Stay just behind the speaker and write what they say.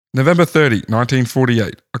November 30,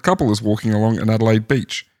 1948. A couple is walking along an Adelaide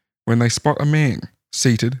beach when they spot a man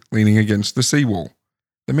seated, leaning against the seawall.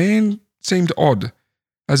 The man seemed odd,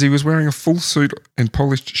 as he was wearing a full suit and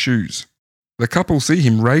polished shoes. The couple see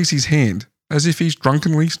him raise his hand as if he's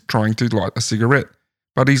drunkenly trying to light a cigarette,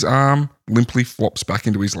 but his arm limply flops back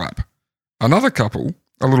into his lap. Another couple,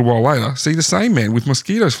 a little while later, see the same man with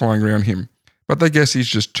mosquitoes flying around him, but they guess he's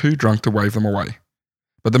just too drunk to wave them away.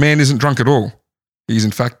 But the man isn't drunk at all. He's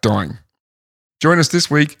in fact dying. Join us this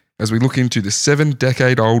week as we look into the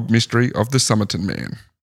 7-decade-old mystery of the Somerton Man.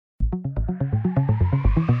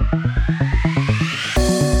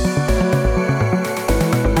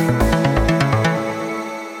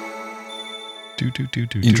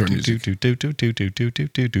 Intro music.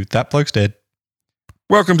 That bloke's dead.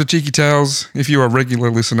 Welcome to Cheeky Tales. If you are a regular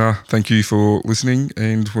listener, thank you for listening,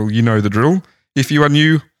 and well, you know the drill. If you are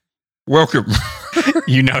new, welcome.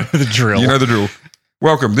 You know the drill. You know the drill.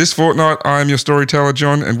 Welcome. This fortnight, I am your storyteller,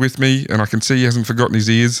 John, and with me, and I can see he hasn't forgotten his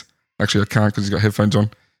ears. Actually, I can't because he's got headphones on.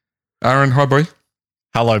 Aaron, hi, boy.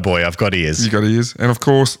 Hello, boy. I've got ears. You got ears. And of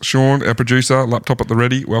course, Sean, our producer, laptop at the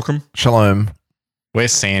ready. Welcome. Shalom. We're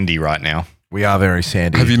sandy right now. We are very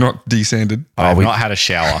sandy. Have you not desanded? I've not had a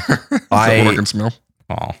shower. Is that what I can smell?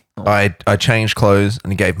 Oh. I changed clothes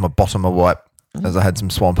and gave my bottom a wipe as I had some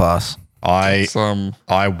swamp ass. I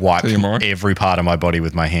wiped TMI. every part of my body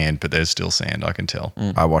with my hand, but there's still sand, I can tell.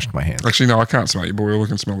 I washed my hands. Actually, no, I can't smell you, boy. All I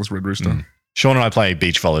can smell is red rooster. Sean and I play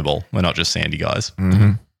beach volleyball. We're not just sandy guys.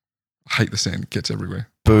 Mm-hmm. I hate the sand. It gets everywhere.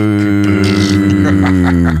 Boo.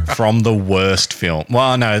 From the worst film.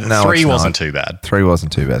 Well, no, No, 3 it's wasn't not. too bad. 3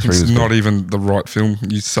 wasn't too bad. 3 It's was not good. even the right film.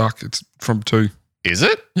 You suck. It's from 2. Is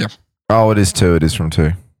it? Oh, it is 2. It is from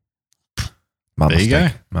 2. My There you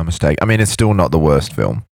mistake. My mistake. I mean, it's still not the worst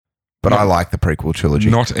film, but No. I like the prequel trilogy.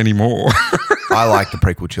 Not anymore. I like the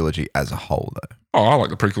prequel trilogy as a whole, though. Oh, I like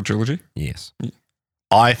the prequel trilogy. Yes.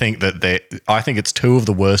 I think it's 2 of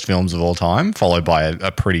the worst films of all time, followed by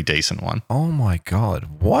a pretty decent one. Oh my God.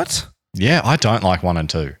 What? Yeah, I don't like 1 and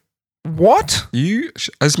 2. What? You,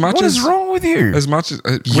 as much What as is wrong with you? as much as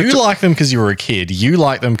You like them because you were a kid. You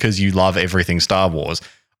like them because you love everything Star Wars.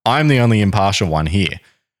 I'm the only impartial one here.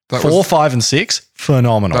 that 4, was 5, and 6,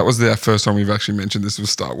 phenomenal. that was the first time we've actually mentioned this was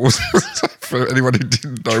Star Wars. For anyone who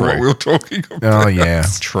didn't know True. what we were talking about. Oh, yeah.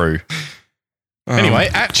 True. Um, Anyway,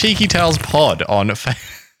 at Cheeky Tales Pod on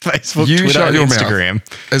Facebook, You Twitter, shut and your mouth.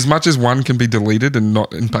 Instagram. as much as one can be deleted and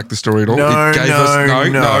not impact the story at all, No, it gave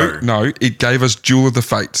no, us no. it gave us Jewel of the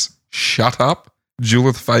Fates. Shut up. Jewel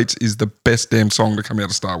of the Fates is the best damn song to come out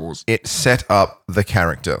of Star Wars. It set up the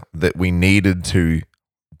character that we needed to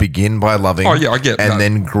begin by loving. Oh, yeah, I get and that.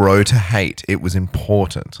 then grow to hate. It was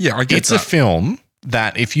important. Yeah, I get It's that. a film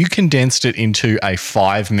that if you condensed it into a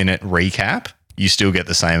 5-minute recap, you still get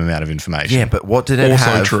the same amount of information. Yeah, but what did it Also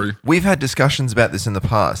have? true. We've had discussions about this in the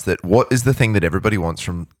past, that what is the thing that everybody wants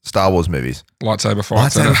from Star Wars movies? Lightsaber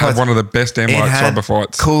fights. And Lightsaber it had fights. one of the best damn It had lightsaber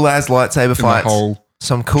fights cool as lightsaber in the fights, whole.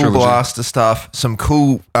 some cool trilogy. blaster stuff, some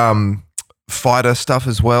cool fighter stuff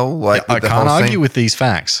as well. Like I with the can't whole argue scene. with these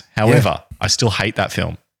facts. However, I still hate that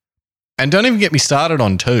film. And don't even get me started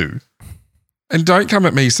on 2. And don't come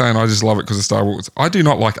at me saying I just love it because of Star Wars. I do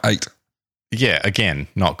not like 8. Yeah, again,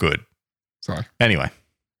 not good. So, Anyway.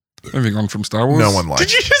 moving on from Star Wars. No one likes.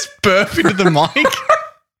 Did you just burp into the mic?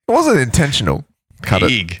 It wasn't intentional. Cut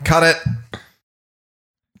Pig. it. Cut it.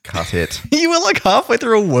 Cut it. You were like halfway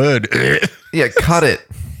through a word. Yeah, cut it.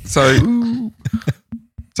 So,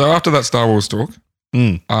 after that Star Wars talk,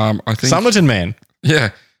 I think Somerton Man. Yeah,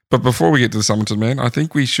 but before we get to the Somerton Man, I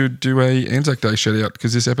think we should do a Anzac Day shout out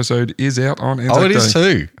because this episode is out on Anzac Day. Oh, it is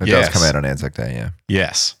too. It does come out on Anzac Day, yeah.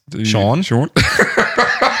 Yes. Sean,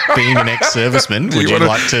 Being an ex-serviceman, would you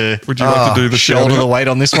like to would you like to do the shoulder shoulder? the weight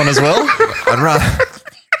on this one as well? I'd rather.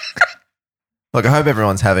 Look, I hope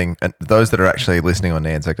everyone's having, those that are actually listening on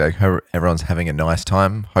Anzac Day, hope everyone's having a nice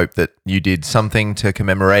time. Hope that you did something to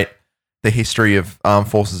commemorate the history of armed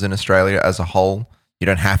forces in Australia as a whole. You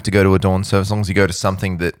don't have to go to a dawn service as long as you go to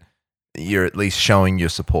something that you're at least showing your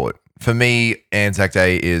support. For me, Anzac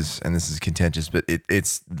Day is, and this is contentious, but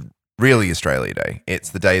it's really Australia Day.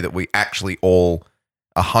 It's the day that we actually all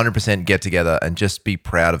 100% get together and just be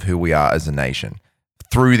proud of who we are as a nation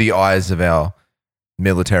through the eyes of our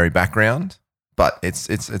military background. But it's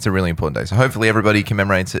a really important day. So hopefully everybody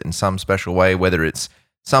commemorates it in some special way, whether it's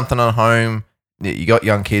something at home, you got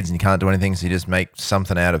young kids and you can't do anything, so you just make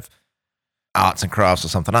something out of arts and crafts or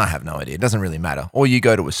something. I have no idea. It doesn't really matter. Or you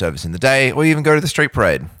go to a service in the day, or you even go to the street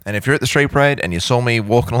parade. And if you're at the street parade and you saw me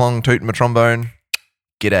walking along tooting my trombone,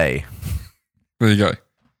 g'day. There you go.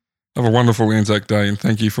 Have a wonderful Anzac Day and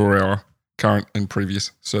thank you for our current and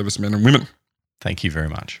previous servicemen and women. Thank you very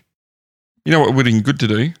much. You know what would have been good to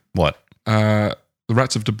do? What? The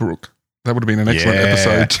Rats of Tobruk. That would have been an excellent Yeah.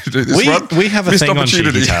 episode to do this one. We have a Missed thing on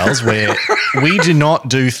opportunity. Cheeky Tales where we do not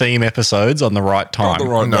do theme episodes on the right time. Not the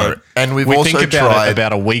right No. note. And we've We also think about tried. it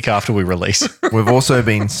about a week after we release. We've also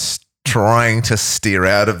been trying to steer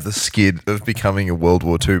out of the skid of becoming a World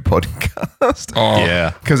War II podcast. Oh,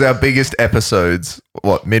 Yeah. Because our biggest episodes,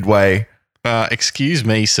 Midway? Excuse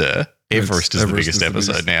me, sir. Everest is the Everest biggest is the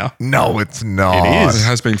episode biggest. now, No, it's not. It It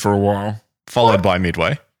has been for a while. followed by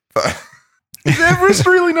Midway. Is Everest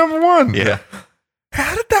really number one? Yeah.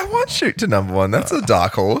 How did that one shoot to number one? That's a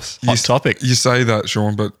dark horse. Hot topic. You say that,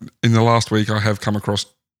 Sean, but in the last week I have come across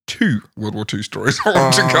 2 World War II stories I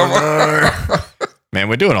want to cover. Man,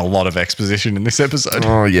 we're doing a lot of exposition in this episode.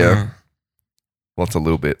 Oh, yeah. Lots of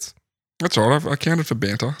little bits. That's all right. I counted for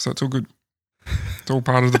banter, so it's all good. It's all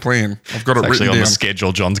part of the plan. I've got It's it actually written on down. the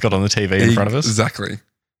schedule John's got on the TV in front of us. Exactly.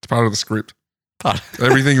 It's part of the script. Part-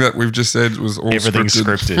 Everything that we've just said was all Everything's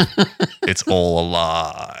scripted. scripted. It's all a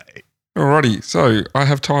lie. Alrighty, so I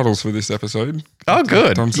have titles for this episode. Oh,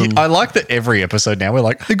 good. Done some- I like that every episode now we're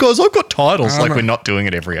like, hey guys, I've got titles. I Like know. we're not doing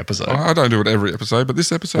it every episode. I don't do it every episode, but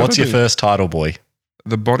this episode What's I your do. first title, boy?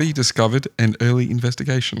 The Body Discovered and Early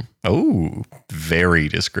Investigation. Oh, very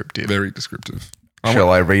descriptive. Very descriptive. Shall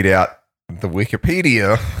I read out the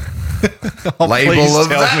Wikipedia Oh, label please of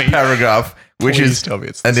tell that me. paragraph, which Please is tell me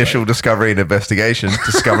it's the initial discovery and investigation,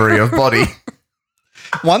 discovery of body.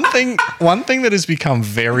 One thing that has become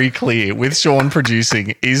very clear with Sean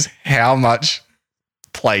producing is how much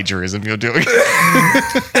plagiarism you're doing.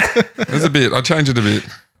 There's a bit. I changed it a bit.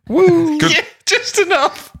 Woo! Good, Yeah, just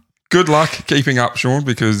enough. good luck keeping up, Sean,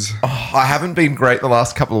 because I haven't been great the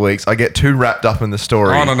last couple of weeks. I get too wrapped up in the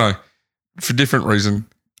story. I don't know. For different reason.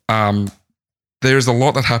 There is a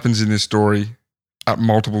lot that happens in this story at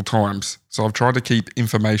multiple times. So I've tried to keep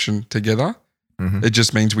information together. Mhm. It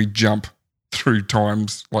just means we jump through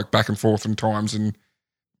times, like back and forth in times and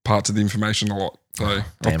parts of the information a lot. So I've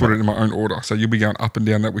damn put it. it in my own order. So you'll be going up and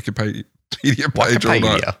down that Wikipedia page all day.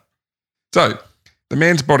 Wikipedia. So the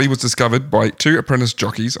man's body was discovered by 2 apprentice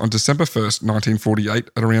jockeys on December 1st, 1948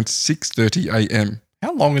 at around 6:30 a.m.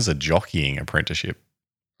 How long is a jockeying apprenticeship?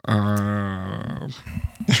 Sean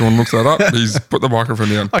looks that up. He's put the microphone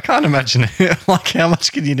down. I can't imagine it. Like, how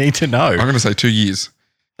much can you need to know? I'm going to say 2 years.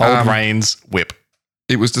 Old reins, whip.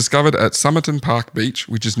 It was discovered at Somerton Park Beach,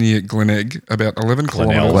 which is near Glenegg, about 11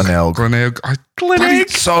 Glenelg. kilometres. Glenelg. Glenelg.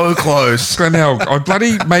 So close. Glenelg. I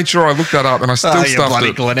bloody made sure I looked that up and I still Oh, you stuffed bloody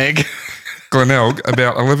it. Glenegg. Glenelg,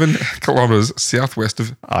 about 11 kilometres southwest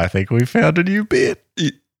of I think we found a new bit.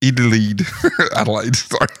 Adelaide. Adelaide,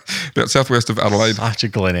 sorry. About southwest of Adelaide. Such a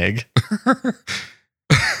Glenegg.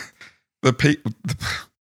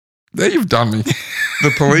 There you've done me.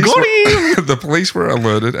 The police, Got him. the police were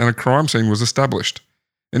alerted and a crime scene was established.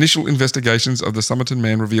 Initial investigations of the Somerton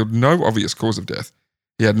Man revealed no obvious cause of death.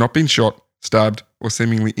 He had not been shot, stabbed, or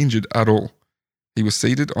seemingly injured at all. He was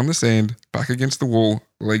seated on the sand, back against the wall,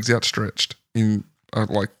 legs outstretched, and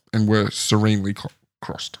were serenely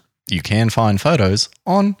crossed. You can find photos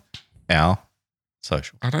on our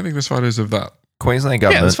social. I don't think there's photos of that. Queensland Yeah,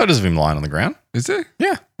 government, there's photos of him lying on the ground. Is there?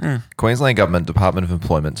 Yeah. Queensland Government Department of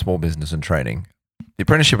Employment, Small Business and Training. The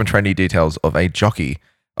apprenticeship and trainee details of a jockey.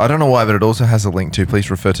 I don't know why, but it also has a link to please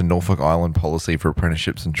refer to Norfolk Island policy for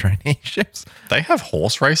apprenticeships and traineeships. They have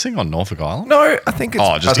horse racing on Norfolk Island? No, I think it's,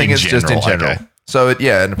 Oh, just in just in general, general. okay. So,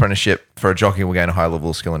 an apprenticeship for a jockey will gain a high level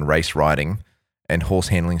of skill in race riding and horse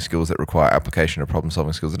handling skills that require application of problem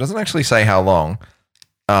solving skills. It doesn't actually say how long.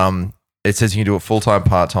 It says you can do it full time,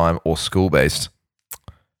 part time, or school based.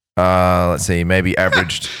 Let's see, maybe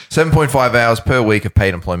averaged 7.5 hours per week of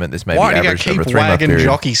paid employment. This may Why be do you averaged over a keep 3 month wagging period.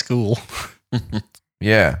 jockey school?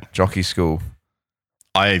 Yeah, jockey school.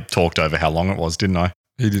 I talked over how long it was, didn't I?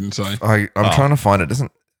 He didn't say. I'm Oh. trying to find it.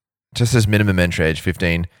 Doesn't just says minimum entry age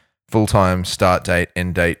 15, full time, start date,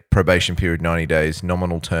 end date, probation period 90 days,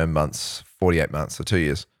 nominal term months 48 months, so 2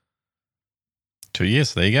 years. 2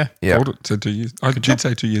 years. There you go. Yeah, Told it, said 2 years. I Good did job.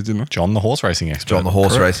 say 2 years, didn't I? John, the horse racing expert. John, the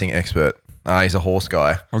horse Correct. racing expert. He's a horse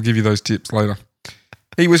guy. I'll give you those tips later.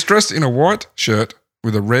 He was dressed in a white shirt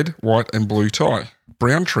with a red, white, and blue tie,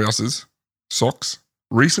 brown trousers, socks,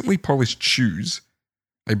 recently polished shoes,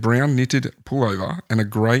 a brown knitted pullover, and a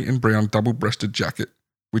grey and brown double-breasted jacket,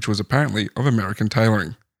 which was apparently of American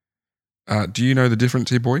tailoring. Do you know the difference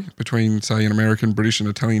here, boy, between, say, an American, British, and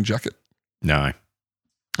Italian jacket? No.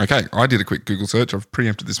 Okay, I did a quick Google search. I've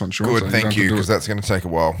preempted this one, Sean. so don't have to do it. that's going to take a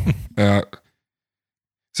while.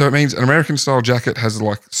 So it means an American style jacket has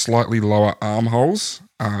like slightly lower armholes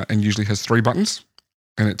and usually has 3 buttons,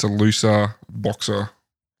 and it's a looser boxer,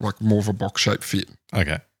 like more of a box shaped fit.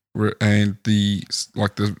 Okay. and the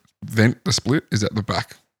vent, the split is at the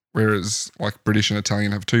back. Whereas like British and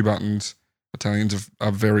Italian have 2 buttons. Italians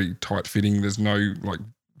are very tight fitting. There's no like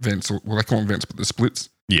vents, they call them vents, but the splits.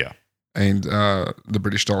 Yeah. And the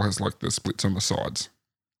British style has like the splits on the sides.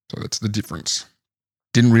 So that's the difference.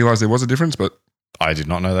 Didn't realize there was a difference, but I did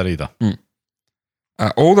not know that either.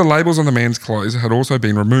 All the labels on the man's clothes had also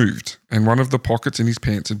been removed, and one of the pockets in his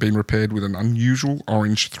pants had been repaired with an unusual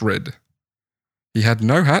orange thread. He had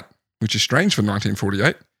no hat, which is strange for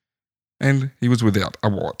 1948, and he was without a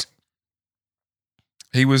wallet.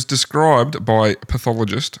 He was described by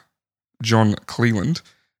pathologist John Cleland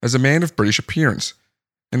as a man of British appearance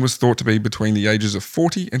and was thought to be between the ages of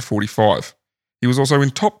 40 and 45. He was also in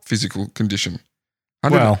top physical condition.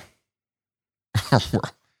 Well,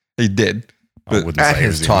 he's dead. I But wouldn't At say he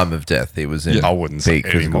his was time of death, he was in Yeah. I wouldn't say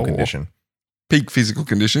peak physical anymore. condition. Peak physical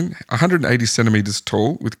condition, 180 centimetres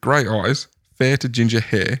tall with grey eyes, fair to ginger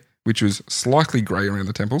hair, which was slightly grey around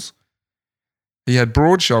the temples. He had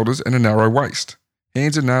broad shoulders and a narrow waist,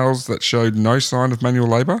 hands and nails that showed no sign of manual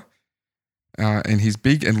labour, and his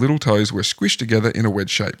big and little toes were squished together in a wedge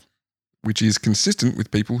shape, which is consistent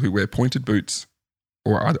with people who wear pointed boots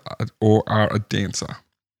or are a dancer.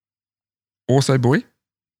 Also, boy,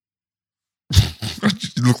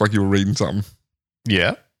 you look like you were reading something.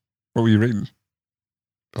 Yeah. What were you reading?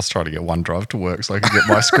 I was trying to get OneDrive to work so I could get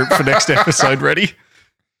my script for next episode ready.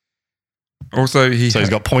 Also, So he's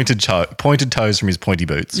got pointed toes from his pointy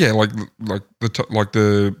boots. yeah, like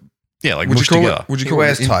the Yeah, like would you mushed call together. it? Would you He call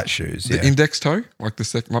wears it tight shoes. the Yeah. index toe, like the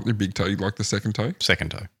second, not the big toe, like the second toe?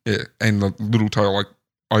 Second toe. Yeah, and the little toe, like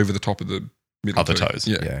over the top of the middle Other toe. toes.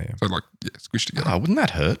 Yeah. Yeah, yeah. So like squished together. Oh, wouldn't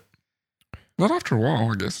that hurt? Not after a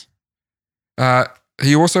while, I guess.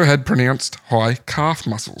 He also had pronounced high calf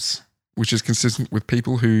muscles, which is consistent with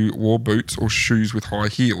people who wore boots or shoes with high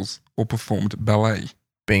heels or performed ballet.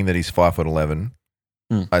 Being that he's 5'11",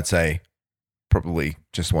 Hmm. I'd say probably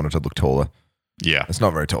just wanted to look taller. Yeah. It's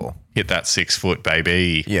not very tall. Hit that 6 foot,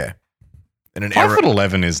 baby. Yeah. In an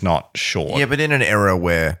 5'11" is not short. Yeah, but in an era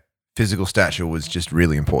where physical stature was just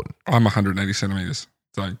really important. I'm 180 centimeters,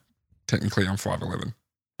 so technically I'm 5'11".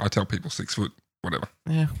 I tell people 6 foot, whatever.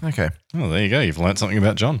 Yeah, okay. Oh, there you go. You've learned something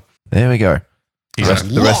about John. There we go. He's I a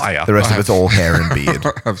have- liar. The rest I of it's all hair and beard.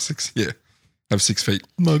 I have 6 feet.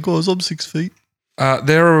 My guys, I'm 6 feet.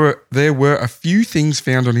 There were a few things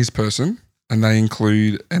found on his person, and they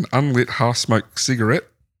include an unlit half-smoked cigarette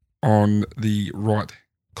on the right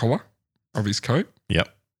collar of his coat. Yep.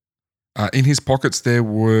 In his pockets, there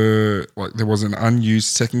was an unused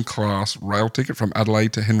second-class rail ticket from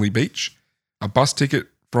Adelaide to Henley Beach, a bus ticket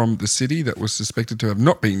from the city that was suspected to have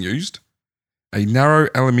not been used, a narrow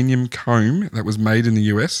aluminium comb that was made in the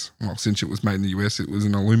US. Well, since it was made in the US, it was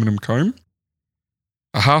an aluminum comb.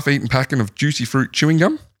 A half-eaten packet of juicy fruit chewing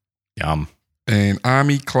gum, Yum. an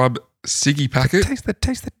Army Club ciggy packet. Taste the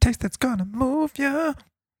taste that's gonna move ya.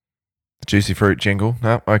 The juicy fruit jingle.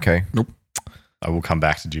 No, okay. I will come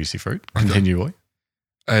back to juicy fruit. Continue, boy.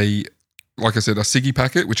 Like I said, a ciggy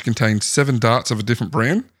packet which contained 7 darts of a different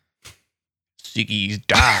brand. Siggy's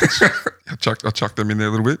darts. I chucked them in there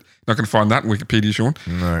a little bit. Not going to find that in Wikipedia, Sean.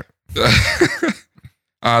 No.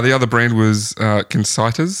 The other brand was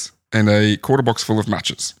Consitas and a quarter box full of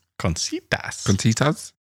matches. Consitas.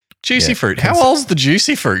 Contitas? Juicy Yeah, fruit. How old's the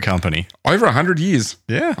juicy fruit company? Over 100 years.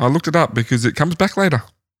 Yeah. I looked it up because it comes back later.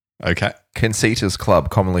 Okay. Conceita's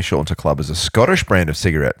Club, commonly shortened to Club, is a Scottish brand of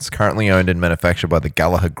cigarettes currently owned and manufactured by the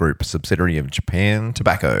Gallagher Group, a subsidiary of Japan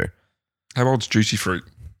Tobacco. How old's Juicy Fruit?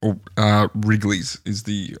 Or Wrigley's is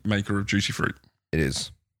the maker of Juicy Fruit. It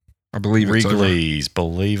is. I believe Wrigley's,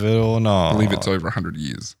 believe it or not. I believe it's over 100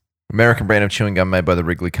 years. American brand of chewing gum made by the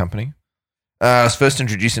Wrigley Company. It was first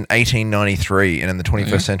introduced in 1893, and in the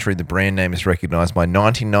 21st Yeah. century, the brand name is recognized by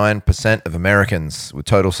 99% of Americans, with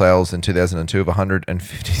total sales in 2002 of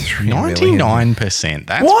 153 million. 99%.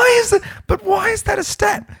 That's Why is that a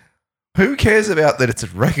stat? Who cares about that it's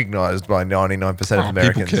recognized by 99% of Oh,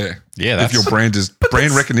 Americans? people care. yeah. If That's your brand is brand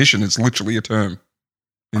that's- recognition, it's literally a term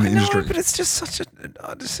in the I know, industry. but it's just such a. It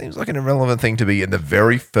just seems like an irrelevant thing to be in the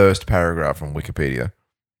very first paragraph from Wikipedia.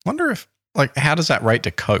 Wonder if how does that rate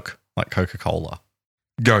to Coke, like Coca-Cola?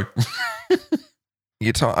 Go.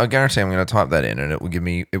 I guarantee I'm going to type that in, and it will give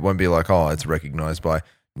me. It won't be like, oh, it's recognized by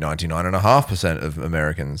 99.5% of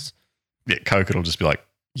Americans. Yeah, Coke. It'll just be like,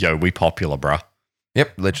 yo, we popular, bruh.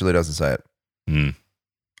 Yep, literally doesn't say it. Mm.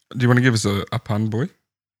 Do you want to give us a pun, boy?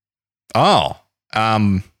 Oh,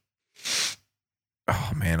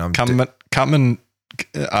 Oh man, I was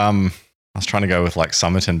trying to go with like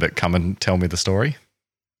Somerton, but come and tell me the story.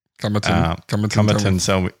 Cumberton. Somerton,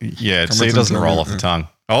 so yeah, see, it Somerton, doesn't tell roll me, off the yeah. tongue.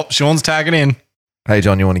 Oh, Sean's tagging in. Hey,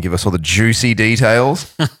 John, you want to give us all the juicy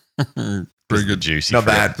details? Very good. Juicy. Not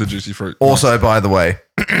fruit. bad. The juicy fruit. Also, by the way,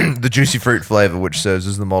 the juicy fruit flavor, which serves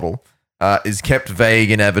as the model, is kept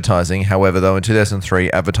vague in advertising. However, though, in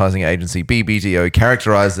 2003, advertising agency BBDO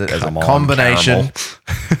characterized it as a combination.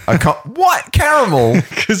 What? Caramel?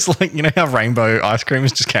 Because, like, you know how rainbow ice cream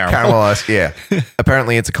is just caramel? Caramel ice, yeah.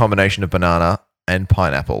 Apparently, it's a combination of banana and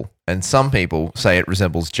pineapple. And some people say it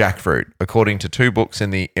resembles jackfruit. According to two books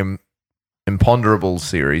in the Imponderables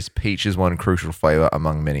series, peach is one crucial flavor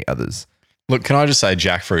among many others. Look, can I just say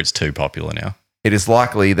jackfruit's too popular now? It is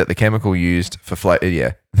likely that the chemical used for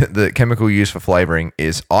the chemical used for flavoring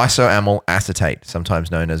is isoamyl acetate, sometimes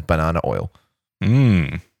known as banana oil.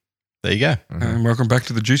 There you go. And welcome back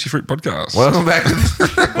to the Juicy Fruit Podcast. Welcome back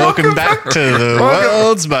to Welcome back to the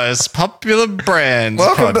world's most popular brands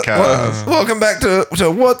podcast. welcome back to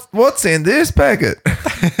what's in this packet.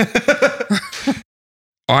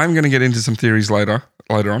 I'm going to get into some theories later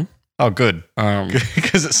on. Oh, good.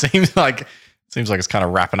 Because it seems like it's kind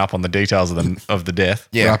of wrapping up on the details of the death.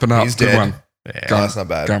 Yeah, wrapping up. he's Good dead. one. Yeah. No, that's not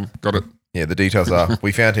bad. Got it. Yeah, the details are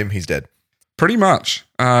we found him. He's dead. Pretty much.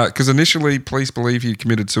 Because initially, police believe he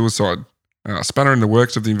committed suicide. A spanner in the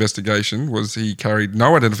works of the investigation was he carried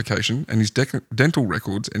no identification and his dental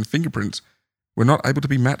records and fingerprints were not able to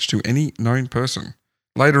be matched to any known person.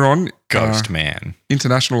 Later on, Ghost man.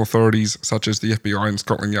 international authorities such as the FBI and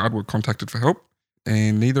Scotland Yard were contacted for help,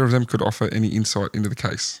 and neither of them could offer any insight into the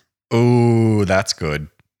case. Oh, that's good.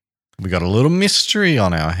 We got a little mystery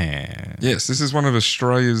on our hands. Yes, this is one of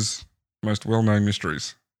Australia's most well-known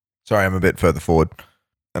mysteries. Sorry, I'm a bit further forward,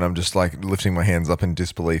 and I'm just like lifting my hands up in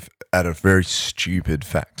disbelief at a very stupid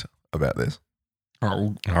fact about this.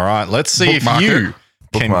 Oh, All right, let's see if Bookmark you it. can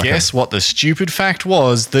Bookmark it. guess what the stupid fact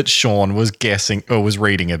was that Sean was guessing or was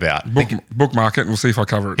reading about. bookmark it and we'll see if I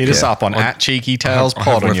cover it. Hit us Yeah. up on I- @CheekyTalesPod I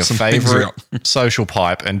have on left your some things favorite out. social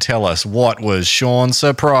pipe and tell us what was Sean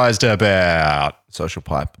surprised about. Social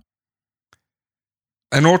pipe.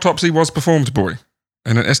 An autopsy was performed, boy,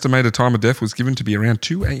 and an estimated time of death was given to be around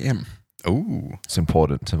 2 a.m. Ooh, It's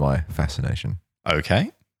important to my fascination. What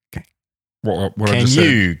okay. I Can just said.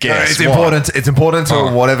 you guess it's what? important. It's important to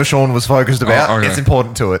Oh. whatever Sean was focused about. okay. It's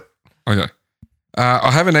important to it. Okay. I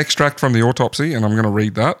have an extract from the autopsy, and I'm going to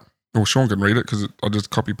read that. Well, Sean can read it because I just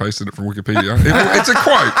copy-pasted it from Wikipedia. It's a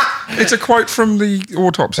quote. It's a quote from the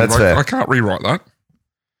autopsy. That's fair. I can't rewrite that.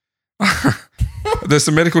 There's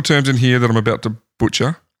some medical terms in here that I'm about to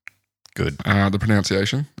butcher. Good. The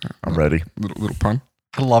pronunciation. I'm ready. Little pun.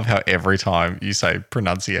 I love how every time you say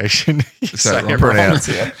pronunciation, you Say say it wrong. it wrong.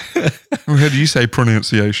 Pronunciation. Well, how do you say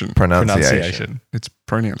pronunciation? Pronunciation. It's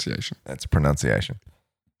pronunciation. That's pronunciation.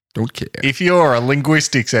 Don't care. If you're a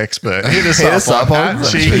linguistics expert, hit us Hit us up up on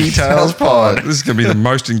Cheeky Tales Pod. This is going to be the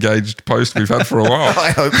most engaged post we've had for a while.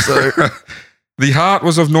 I hope so. The heart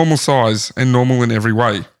was of normal size and normal in every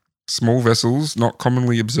way. Small vessels not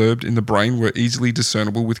commonly observed in the brain were easily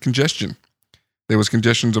discernible with congestion. There was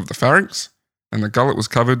congestion of the pharynx, and the gullet was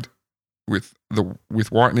covered with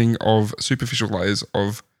whitening of superficial layers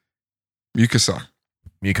of mucosa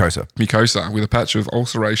with a patch of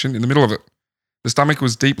ulceration in the middle of it. The stomach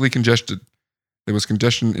was deeply congested. There was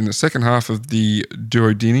congestion in the second half of the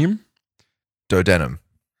duodenum. Dodenum.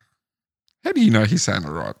 How do you know he's saying it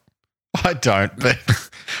right? I don't, but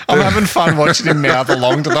I'm having fun watching him mouth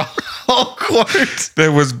along to the whole quote.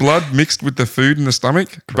 There was blood mixed with the food in the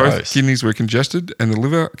stomach. Both Gross. kidneys were congested, and the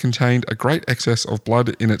liver contained a great excess of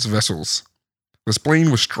blood in its vessels. The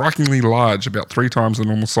spleen was strikingly large, about 3 times the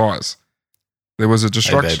normal size. There was a Hey,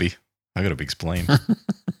 destruction. baby. I got a big spleen.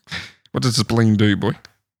 What does a spleen do, boy?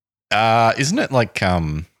 Isn't it like,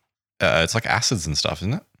 it's like acids and stuff,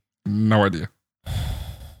 isn't it? No idea.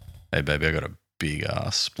 Hey, baby, I got a big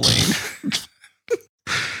ass spleen.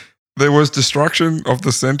 There was destruction of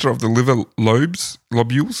the center of the liver lobules,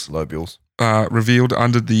 Lobules. revealed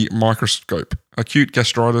under the microscope. Acute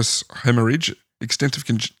gastritis, hemorrhage, extensive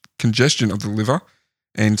congestion of the liver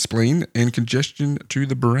and spleen, and congestion to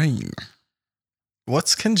the brain.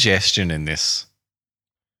 What's congestion in this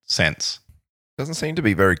sense? Doesn't seem to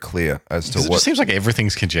be very clear as to Because it what. just seems like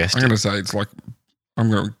everything's I'm congested. going to say I'm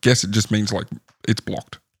going to guess it just means like it's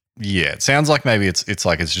blocked. Yeah, it sounds like maybe it's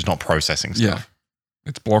like it's just not processing stuff. Yeah.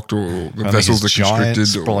 It's blocked, or the I think vessels his are giant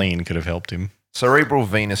constricted. Or, spleen could have helped him. Cerebral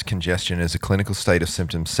venous congestion is a clinical state of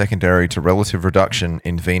symptoms secondary to relative reduction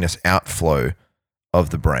in venous outflow of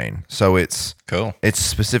the brain. So it's Cool.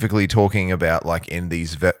 specifically talking about like in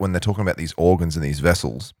these when they're talking about these organs and these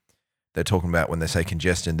vessels, they're talking about when they say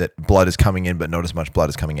congestion that blood is coming in but not as much blood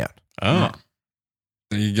is coming out. Oh,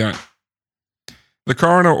 there you go. The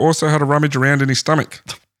coroner also had a rummage around in his stomach.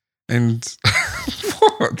 And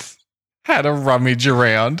what? had a rummage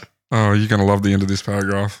around. Oh, you're going to love the end of this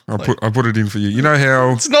paragraph. I put it in for you. You know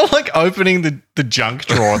how... It's not like opening the junk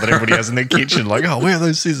drawer that everybody has in their kitchen. Like, oh, where are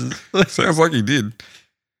those scissors? Sounds like he did.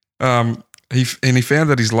 He found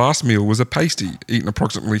that his last meal was a pasty eaten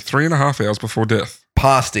approximately 3.5 hours before death.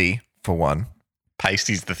 Pasty, for one.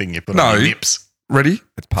 Pasty's the thing you put on your lips. Ready?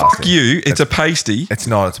 It's pasty. Fuck you. It's a pasty. It's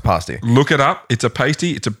not. It's a pasty. Look it up. It's a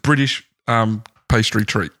pasty. It's a British pastry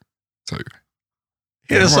treat. So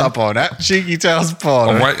hit us up on that. Cheeky Tales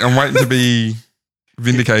Pod. I'm waiting to be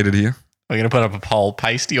vindicated here. We're going to put up a poll.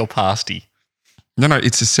 Pasty or pasty? No,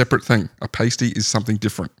 it's a separate thing. A pasty is something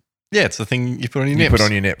different. Yeah, it's the thing you put on your nips. You put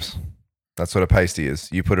on your nips. That's what a pasty is.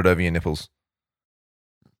 You put it over your nipples.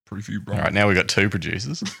 Pretty few. All right, now we've got 2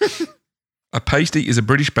 producers. A pasty is a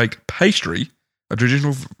British baked pastry, a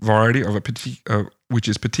traditional variety of which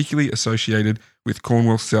is particularly associated with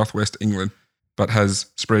Cornwall, southwest England, but has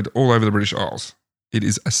spread all over the British Isles. It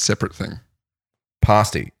is a separate thing.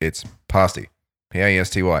 Pasty. It's pasty.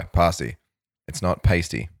 Pasty. Pasty. It's not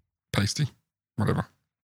pasty. Pasty. Whatever.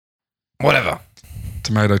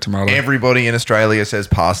 Tomato. Everybody in Australia says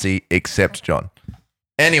pasty except John.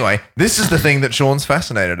 Anyway, this is the thing that Sean's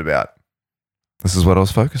fascinated about. This is what I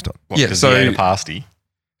was focused on. What, so he ate a pasty.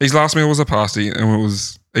 His last meal was a pasty and it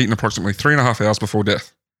was eaten approximately 3.5 hours before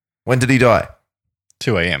death. When did he die?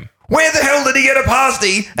 2 a.m. Where the hell did he get a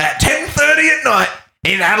pasty at 10:30 at night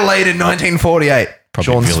in Adelaide in 1948?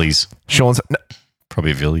 Probably Villies. No.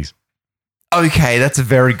 Probably Villies. Okay, that's a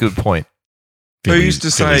very good point. Who used to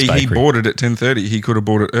say he bought it at 10:30? He could have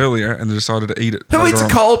bought it earlier and decided to eat it. Who eats a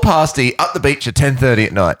cold pasty at the beach at 10:30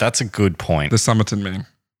 at night? That's a good point. The Somerton Man.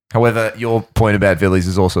 However, your point about Villies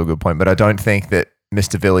is also a good point, but I don't think that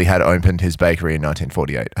Mr. Villy had opened his bakery in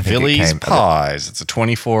 1948. I think Villies Pies. It's a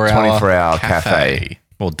 24-hour cafe.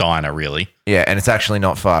 Well, diner, really. Yeah, and it's actually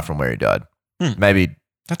not far from where he died. Maybe.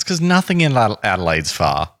 That's because nothing in Adelaide's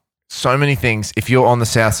far. So many things. If you're on the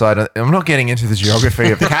south side, I'm not getting into the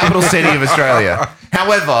geography of the capital city of Australia.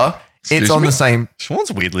 However, it's on the same.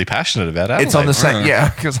 Sean's weirdly passionate about Adelaide. It's on the same.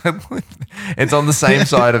 Yeah, because it's on the same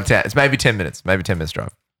side of town. It's maybe 10 minutes. Maybe 10 minutes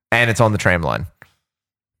drive. And it's on the tram line.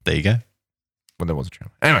 There you go. Well, there was a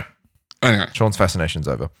tram. Anyway. Sean's fascination's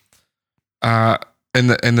over. And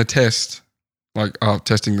the test,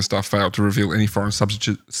 testing the stuff failed to reveal any foreign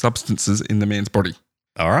substances in the man's body.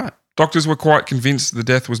 All right. Doctors were quite convinced the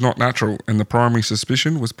death was not natural and the primary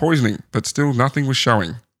suspicion was poisoning, but still nothing was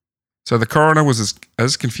showing. So the coroner was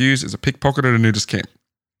as confused as a pickpocket at a nudist camp.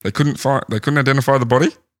 They couldn't identify the body?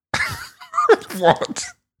 What?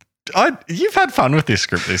 You've had fun with this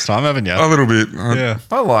script this time, haven't you? A little bit. Yeah.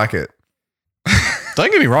 I like it. Don't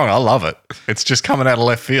get me wrong, I love it. It's just coming out of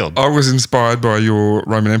left field. I was inspired by your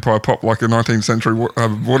Roman Empire pop like a 19th century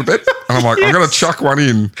waterbed. And I'm like, yes. I'm going to chuck one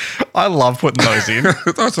in. I love putting those in.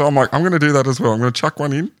 So I'm like, I'm going to do that as well. I'm going to chuck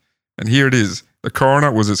one in. And here it is. The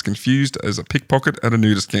coroner was as confused as a pickpocket at a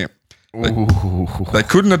nudist camp. They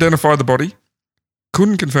couldn't identify the body,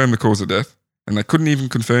 couldn't confirm the cause of death, and they couldn't even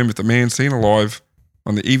confirm if the man seen alive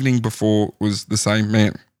on the evening before was the same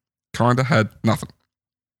man. Kinda had nothing.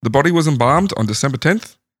 The body was embalmed on December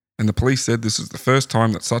 10th, and the police said this was the first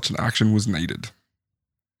time that such an action was needed.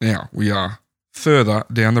 Now, we are further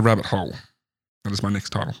down the rabbit hole. That is my next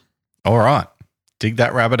title. All right. Dig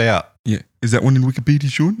that rabbit out. Yeah. Is that one in Wikipedia,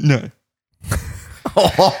 Sean? No.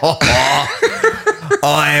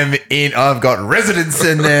 I am in. I've got residence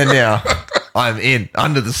in there now. I'm in,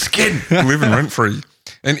 under the skin. Living rent-free.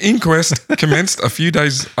 An inquest commenced a few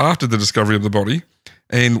days after the discovery of the body,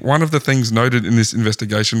 and one of the things noted in this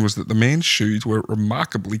investigation was that the man's shoes were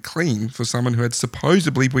remarkably clean for someone who had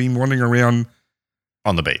supposedly been wandering around...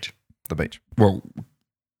 On the beach. The beach. Well,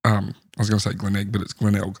 I was going to say Glenelg, but it's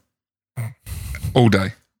Glenelg. All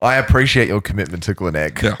day. I appreciate your commitment to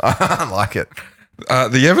Glenelg. Yeah. I like it.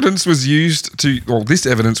 This evidence was used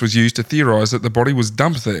to theorise that the body was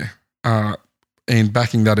dumped there. And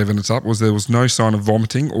backing that evidence up was there was no sign of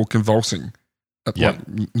vomiting or convulsing. Yep.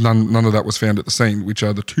 None of that was found at the scene, which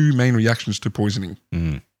are the two main reactions to poisoning.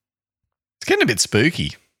 Mm. It's getting a bit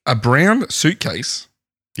spooky. A brown suitcase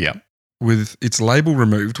with its label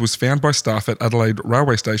removed was found by staff at Adelaide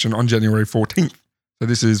Railway Station on January 14th. So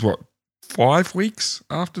this is, 5 weeks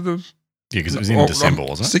after the... Yeah, because it was in December,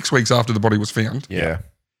 wasn't it? 6 weeks after the body was found. Yeah.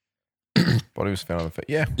 Body was found on the feet.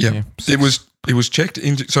 Yeah. It was checked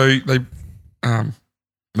into... So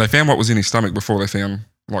they found what was in his stomach before they found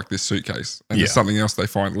this suitcase. And there's something else they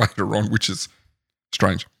find later on, which is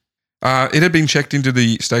strange. It had been checked into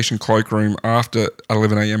the station cloakroom after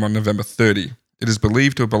 11 a.m. on November 30. It is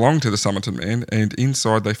believed to have belonged to the Somerton Man, and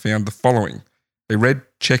inside they found the following: a red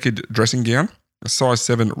checkered dressing gown, a size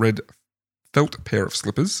 7 red felt pair of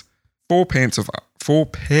slippers, 4 pairs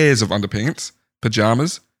of underpants,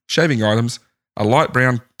 pajamas, shaving items, a light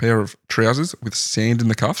brown pair of trousers with sand in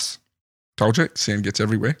the cuffs. Told you, sand gets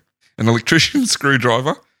everywhere. An electrician's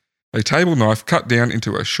screwdriver, a table knife cut down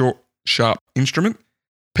into a short, sharp instrument,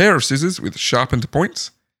 pair of scissors with sharpened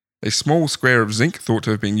points, a small square of zinc thought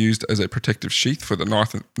to have been used as a protective sheath for the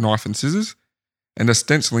knife and scissors, and a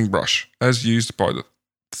stenciling brush, as used by the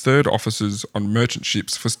third officers on merchant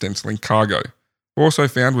ships for stenciling cargo. Also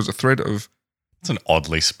found was a thread of... It's an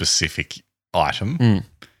oddly specific item.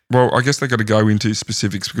 Well, I guess they got to go into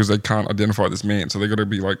specifics because they can't identify this man, so they got to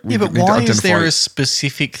be like... Yeah, but why is there a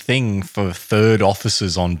specific thing for third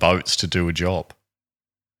officers on boats to do a job?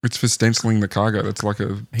 It's for stenciling the cargo. That's like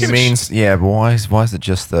a... He means, yeah, but why is it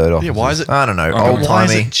just third officers? Yeah, why is it... I don't know. Old-timey. Why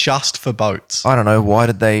is it just for boats? I don't know. Why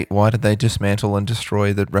did they dismantle and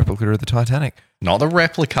destroy the replica of the Titanic? Not the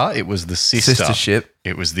replica. It was the sister ship.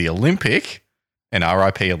 It was the Olympic and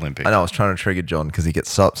RIP Olympic. I know. I was trying to trigger John because he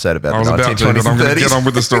gets so upset about the 1920s and 30s. But I'm going to get on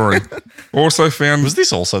with the story. Also found... Was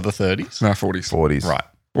this also the 30s? No, 40s. 40s. Right.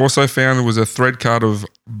 Also found was a thread card of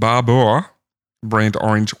Barbour brand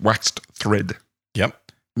orange waxed thread. Yep.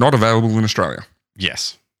 Not available in Australia.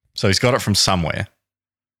 Yes. So he's got it from somewhere.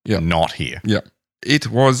 Yeah. Not here. Yeah. It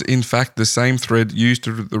was, in fact, the same thread used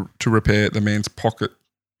to repair the man's pocket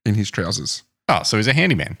in his trousers. Oh, so he's a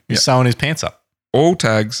handyman. He's sewing his pants up. All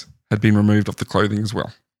tags had been removed off the clothing as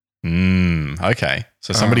well. Okay.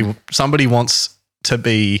 So somebody wants to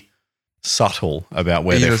be subtle about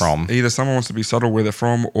where they're from. Either someone wants to be subtle where they're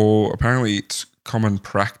from, or apparently it's common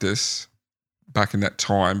practice back in that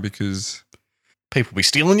time because... People be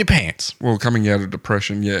stealing your pants. Well, coming out of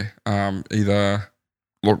depression, yeah. Either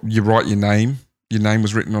you write your name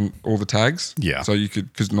was written on all the tags. Yeah. So you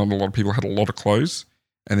could, because not a lot of people had a lot of clothes.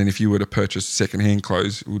 And then if you were to purchase secondhand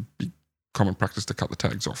clothes, it would be common practice to cut the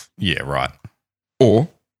tags off. Yeah, right. Or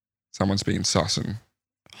someone's being sus and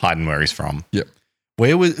hiding where he's from. Yep.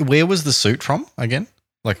 Where was the suit from again?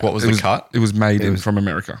 Like what was the cut? It was made from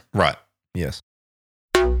America. Right. Yes.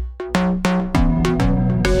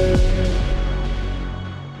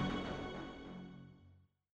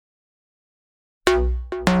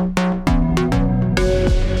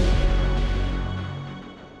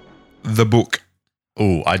 The book.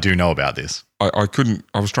 Oh, I do know about this. I couldn't.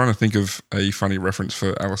 I was trying to think of a funny reference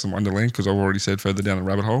for Alice in Wonderland because I've already said further down the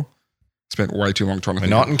rabbit hole. Spent way too long trying to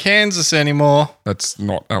think. We're not in Kansas anymore. That's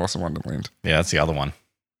not Alice in Wonderland. Yeah, that's the other one.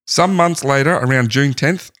 Some months later, around June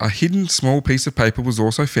 10th, a hidden small piece of paper was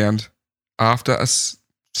also found after a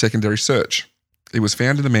secondary search. It was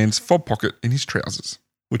found in the man's fob pocket in his trousers.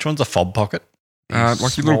 Which one's a fob pocket?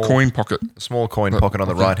 Like your little coin pocket. A small coin pocket on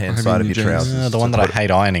the right-hand side of your trousers. The one that I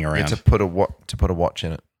hate ironing around. To put a watch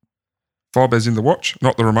in it. Fob as in the watch,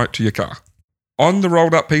 not the remote to your car. On the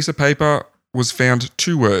rolled up piece of paper was found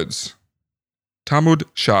 2 words. Tamud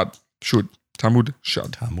shad. Should. Tamud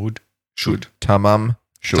shad. Tamud. Should. Tamam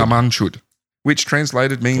should. Taman should. Which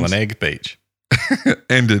translated means... Glenegg Beach.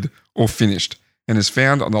 ended or finished and is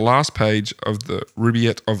found on the last page of the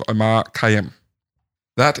Rubaiyat of Omar Khayyam.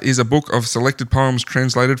 That is a book of selected poems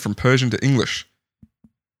translated from Persian to English.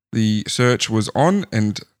 The search was on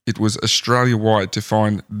and it was Australia-wide to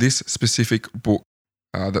find this specific book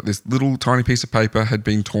that this little tiny piece of paper had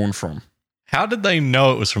been torn from. How did they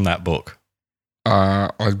know it was from that book?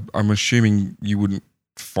 I'm assuming you wouldn't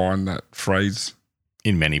find that phrase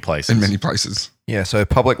in many places. Yeah, so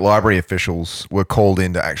public library officials were called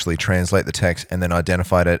in to actually translate the text and then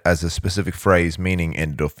identified it as a specific phrase meaning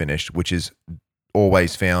ended or finished, which is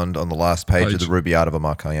always found on the last page of the Rubaiyat of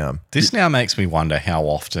Omar Khayyam. This now makes me wonder how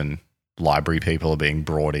often library people are being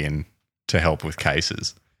brought in to help with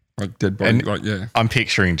cases. Like dead body, yeah. I'm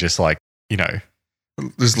picturing just like,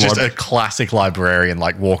 just a classic librarian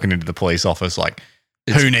like walking into the police office like,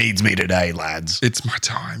 who needs me today, lads? It's my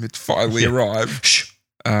time. It's finally arrived. Shh.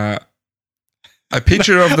 A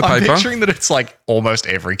picture of the paper. I'm picturing that it's like almost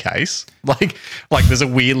every case. Like there's a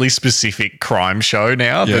weirdly specific crime show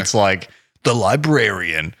now that's like the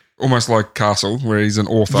librarian. Almost like Castle, where he's an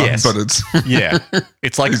author, but it's... yeah.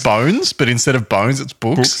 It's like Bones, but instead of Bones, it's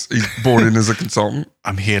books. He's brought in as a consultant.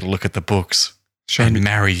 I'm here to look at the books and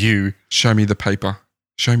marry you. Show me the paper.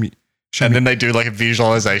 Show me. Then they do like a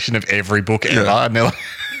visualization of every book ever, and they're like...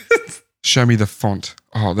 Show me the font.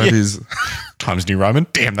 Oh, that is... Times New Roman?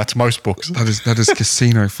 Damn, that's most books. That is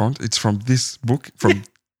Casino font. It's from this book, from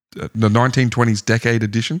the 1920s Decade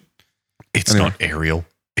Edition. It's not Arial.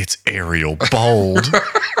 It's Arial Bold.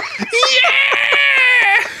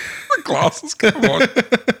 Yeah! The glasses, come on.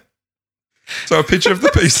 So a picture of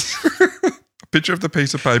the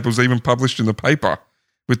piece of paper was even published in the paper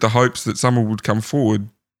with the hopes that someone would come forward,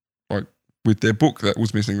 like with their book that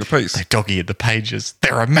was missing the piece. They dog-eared the pages.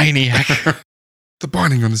 They're a maniac. The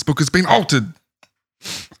binding on this book has been altered.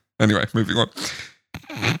 Anyway, moving on.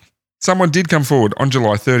 Someone did come forward on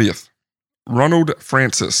July 30th. Ronald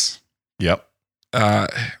Francis, Yep.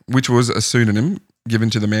 which was a pseudonym given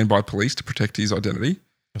to the man by police to protect his identity.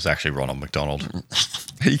 It was actually Ronald McDonald.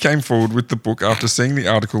 He came forward with the book after seeing the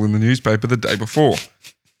article in the newspaper the day before.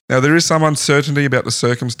 Now, there is some uncertainty about the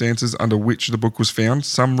circumstances under which the book was found.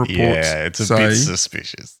 Some reports Yeah, it's a bit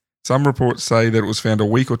suspicious. Some reports say that it was found a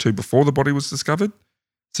week or two before the body was discovered,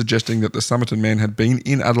 suggesting that the Somerton Man had been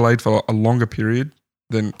in Adelaide for a longer period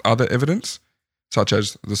than other evidence, such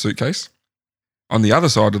as the suitcase. On the other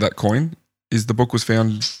side of that coin is the book was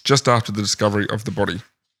found just after the discovery of the body.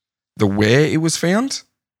 The where it was found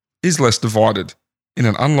is less divided, in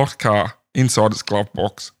an unlocked car inside its glove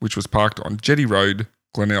box, which was parked on Jetty Road,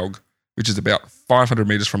 Glenelg, which is about 500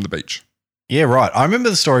 metres from the beach. Yeah, right. I remember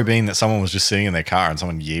the story being that someone was just sitting in their car and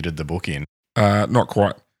someone yeeted the book in. Not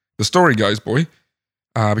quite. The story goes, boy,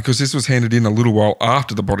 because this was handed in a little while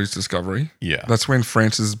after the body's discovery. Yeah. That's when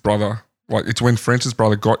Francis' brother, it's when Francis'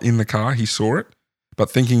 brother got in the car, he saw it,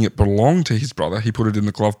 but thinking it belonged to his brother, he put it in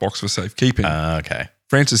the glove box for safekeeping. Okay.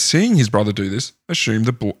 Francis, seeing his brother do this, assumed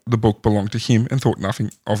the book belonged to him and thought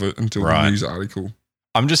nothing of it until the news article.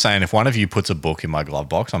 I'm just saying, if one of you puts a book in my glove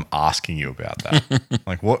box, I'm asking you about that.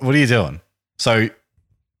 Like, what are you doing? So,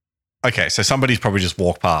 okay, so somebody's probably just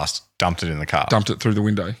walked past, dumped it in the car. Dumped it through the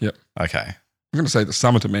window, yep. Okay. I'm going to say the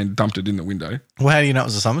Somerton Man dumped it in the window. Well, how do you know it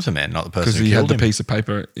was the Somerton Man, not the person because who he killed had him? the piece of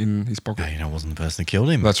paper in his pocket. How do you know it wasn't the person who killed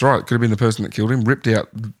him? That's right. It could have been the person that killed him, ripped out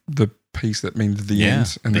the piece that means the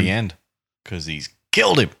end. And the end. Because he's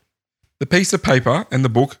killed him. The piece of paper and the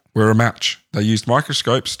book were a match. They used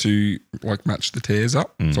microscopes to match the tears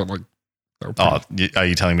up. So they were pretty- Are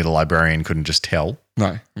you telling me the librarian couldn't just tell?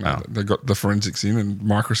 No. They got the forensics in and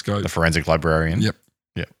microscope. The forensic librarian? Yep.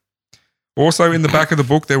 Also, in the back of the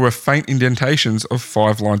book, there were faint indentations of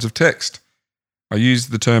 5 lines of text. I use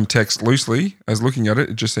the term text loosely, as looking at it,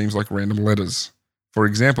 it just seems like random letters. For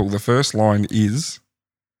example, the first line is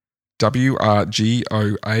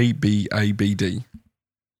WRGOABABD.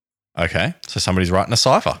 Okay, so somebody's writing a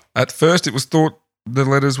cipher. At first, it was thought the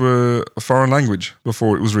letters were a foreign language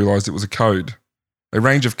before it was realised it was a code. A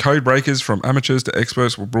range of code breakers from amateurs to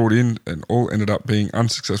experts were brought in and all ended up being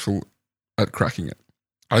unsuccessful at cracking it.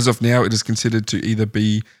 As of now, it is considered to either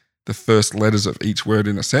be the first letters of each word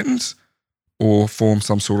in a sentence or form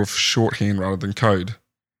some sort of shorthand rather than code.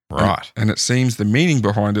 Right. And it seems the meaning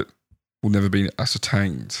behind it will never be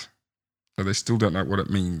ascertained. So they still don't know what it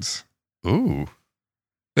means. Ooh.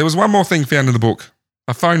 There was one more thing found in the book,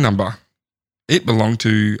 a phone number. It belonged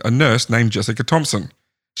to a nurse named Jessica Thompson.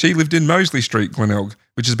 She lived in Moseley Street, Glenelg,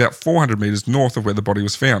 which is about 400 metres north of where the body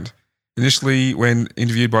was found. Initially, when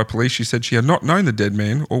interviewed by police, she said she had not known the dead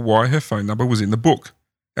man or why her phone number was in the book.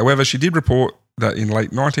 However, she did report that in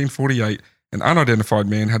late 1948, an unidentified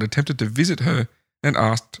man had attempted to visit her and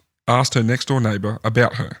asked her next-door neighbour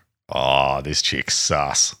about her. Oh, this chick's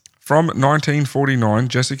sus. From 1949,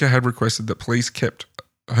 Jessica had requested that police kept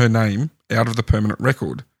her name out of the permanent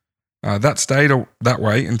record. That stayed that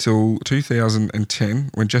way until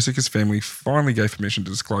 2010, when Jessica's family finally gave permission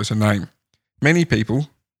to disclose her name. Many people,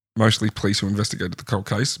 mostly police who investigated the cold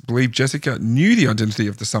case, believe Jessica knew the identity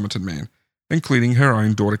of the Somerton Man, including her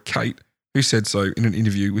own daughter Kate, who said so in an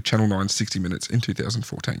interview with Channel 9's 60 Minutes in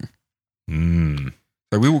 2014.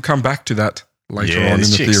 So we will come back to that later on in the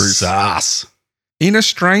theories. Sus. In a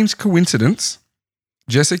strange coincidence,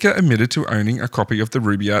 Jessica admitted to owning a copy of the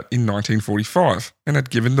Rubaiyat in 1945 and had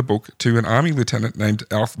given the book to an army lieutenant named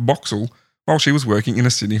Alf Boxall while she was working in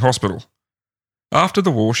a Sydney hospital. After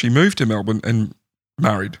the war, she moved to Melbourne and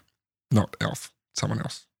married. Not Alf, someone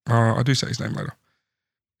else. I do say his name later.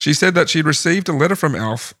 She said that she had received a letter from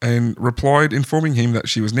Alf and replied informing him that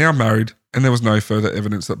she was now married and there was no further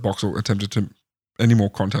evidence that Boxall attempted to any more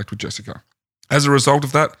contact with Jessica. As a result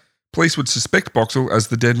of that, police would suspect Boxall as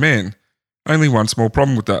the dead man. Only one small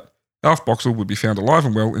problem with that. Alf Boxall would be found alive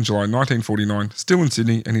and well in July 1949, still in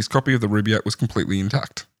Sydney, and his copy of the Rubaiyat was completely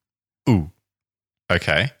intact. Ooh.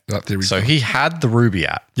 Okay. That theory. So he had the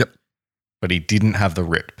Rubaiyat. Yep. But he didn't have the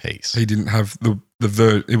ripped piece. He didn't have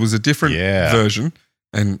it was a different version,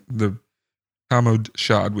 and the Hamud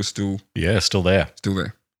Shard was still there. Still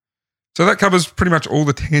there. So that covers pretty much all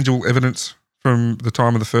the tangible evidence from the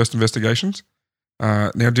time of the first investigations.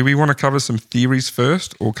 Now, do we want to cover some theories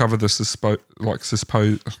first, or cover the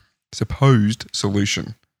supposed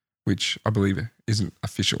solution, which I believe isn't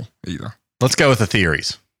official either? Let's go with the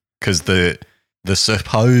theories, because the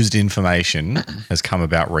supposed information has come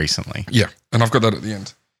about recently. Yeah, and I've got that at the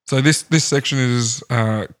end. So this section is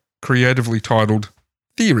creatively titled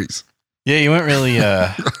Theories. Yeah, you weren't really,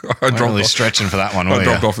 I weren't really off. stretching for that one, were I you?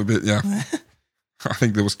 dropped off a bit, yeah. I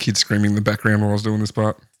think there was kids screaming in the background while I was doing this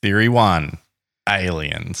part. Theory 1,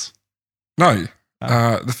 aliens. No.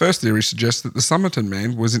 Oh. The first theory suggests that the Somerton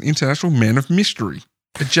Man was an international man of mystery,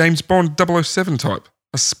 a James Bond 007 type,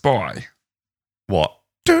 a spy. What?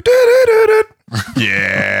 Do-do-do-do-do.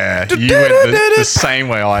 Yeah, you went the same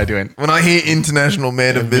way I do. When I hear international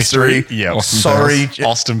man of mystery, Yeah. Austin Powers.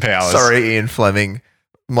 Austin Powers. Ian Fleming,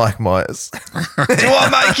 Mike Myers. Do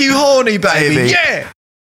I make you horny, baby? Yeah.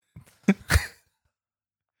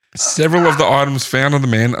 Several of the items found on the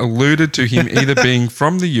man alluded to him either being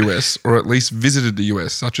from the US or at least visited the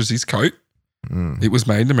US, such as his coat. Mm. It was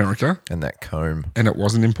made in America And that comb. and it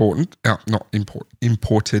wasn't imported,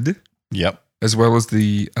 Yep. as well as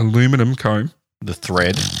the aluminum comb. The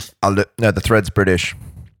thread. No, the thread's British.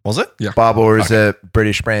 Was it? Barbour is a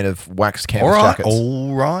British brand of waxed canvas jackets.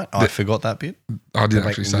 All right. I forgot that bit. I They didn't make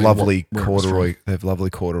actually say lovely where it was from. corduroy. They have lovely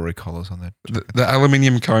corduroy collars on there. The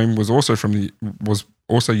aluminium comb was also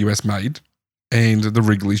also US made, and the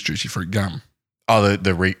Wrigley's Juicy Fruit gum. Oh,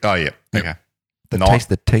 yeah. Okay.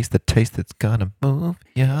 The taste that's gonna move.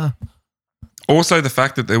 Yeah. Also, the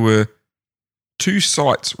fact that there were two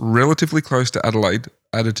sites relatively close to Adelaide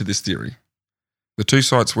added to this theory. The two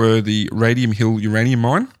sites were the Radium Hill uranium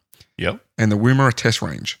mine Yep. and the Woomera Test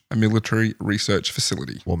Range, a military research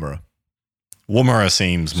facility. Woomera. Woomera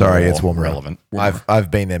seems Sorry, more it's Woomera. relevant. Woomera.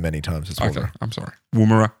 I've been there many times. It's Okay, Woomera. I'm sorry.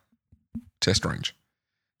 Woomera Test Range.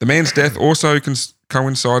 The man's death also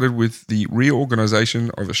coincided with the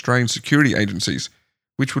reorganisation of Australian security agencies,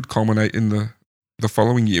 which would culminate in the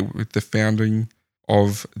following year with the founding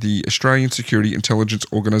of the Australian Security Intelligence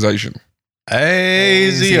Organisation.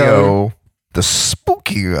 ASIO. The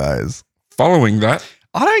spooky guys. Following that,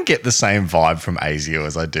 I don't get the same vibe from ASIO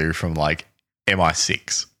as I do from like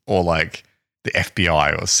MI6 or like the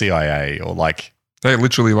FBI or CIA or like. they're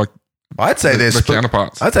literally like I'd say they're the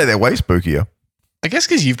counterparts. I'd say they're way spookier. I guess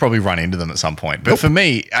because you've probably run into them at some point. But for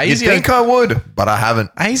me, You think I would, but I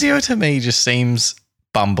haven't. ASIO to me just seems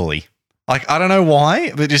bumbly. Like, I don't know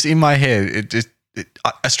why, but just in my head,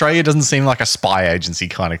 Australia doesn't seem like a spy agency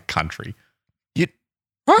kind of country.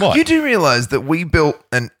 What? You do realize that we built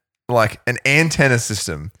an antenna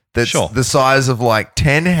system that's Sure. the size of like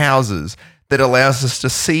 10 houses that allows us to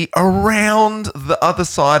see around the other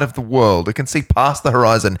side of the world. It can see past the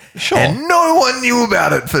horizon. Sure. And no one knew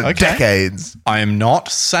about it for decades. I am not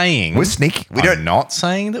saying We're sneaky. I'm not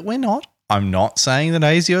saying that we're not. I'm not saying that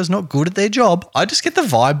ASIO is not good at their job. I just get the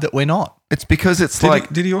vibe that we're not. It's because it's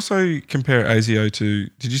Did he also compare ASIO to,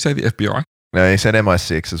 did you say the FBI? No, he said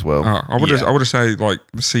MI6 as well. I would have said like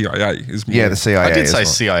the CIA is more. Yeah, the CIA. I did as say well.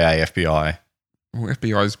 CIA, FBI. Well,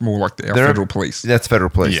 FBI is more like our They're- federal police. That's federal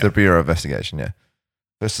police, Yeah. the Bureau of Investigation, yeah.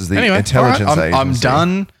 Versus the Anyway, intelligence all right, agency. I'm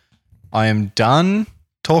done. I am done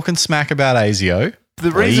talking smack about ASIO.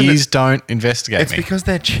 The reason Please don't investigate it's me. because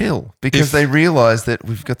they're chill. Because If- they realize that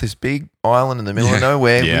we've got this big island in the middle of Yeah.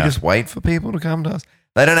 nowhere. Yeah. We just wait for people to come to us.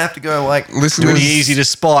 They don't have to go like, Listeners, It's really easy to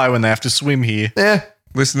spy when they have to swim here. yeah.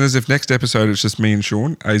 listeners, if next episode it's just me and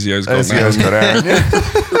Sean, ASIO's got ASIO's now. got Aaron. Yeah.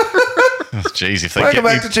 Oh, jeez, if they Welcome get me,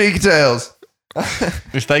 back to Cheeky Tales.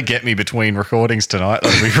 if they get me between recordings tonight,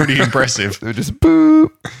 that'll be pretty impressive. They're just boop.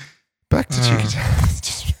 Back to Cheeky Tales.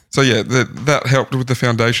 Just- So yeah, that helped with the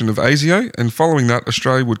foundation of ASIO, and following that,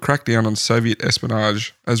 Australia would crack down on Soviet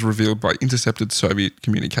espionage as revealed by intercepted Soviet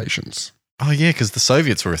communications. Oh yeah, because the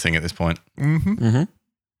Soviets were a thing at this point.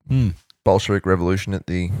 Mm-hmm. Bolshevik Revolution at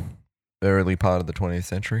the early part of the 20th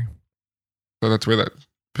century. So that's where that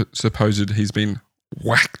supposed he's been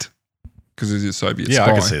whacked because he's a Soviet Yeah,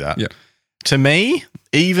 spy. I can see that. Yeah. To me,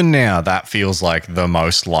 even now, that feels like the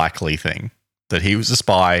most likely thing that he was a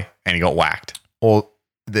spy and he got whacked. Or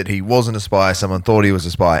that he wasn't a spy, someone thought he was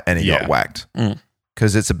a spy and he Yeah. got whacked. Mm.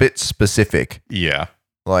 Because it's a bit specific. Yeah.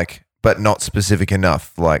 Like, but not specific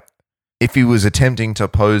enough. Like, if he was attempting to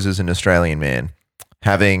pose as an Australian man,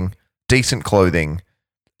 having decent clothing,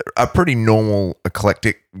 a pretty normal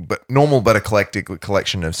eclectic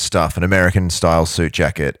collection of stuff, an American style suit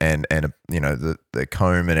jacket, and the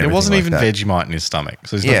comb and everything. There wasn't like even that. Vegemite in his stomach,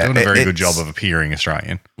 so he's Yeah, not doing a very good it's- job of appearing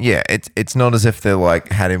Australian. Yeah, it's not as if they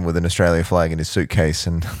like had him with an Australia flag in his suitcase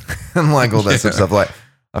and and like all that sort of stuff. Like,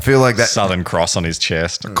 I feel like that. Southern Cross on his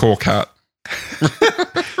chest. Cork hat,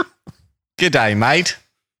 G'day, mate.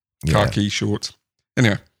 Yeah. khaki shorts.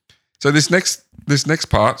 Anyway, so this next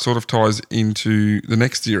part sort of ties into the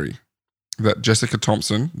next theory that Jessica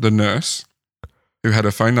Thompson, the nurse, who had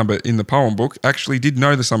her phone number in the poem book, actually did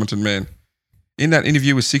know the Somerton Man. In that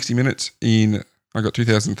interview with 60 Minutes in, I got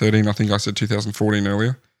 2013, I think I said 2014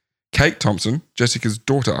 earlier, Kate Thompson, Jessica's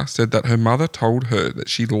daughter, said that her mother told her that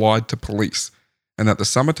she lied to police and that the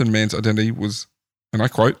Somerton man's identity was, and I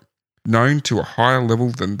quote, known to a higher level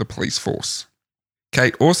than the police force.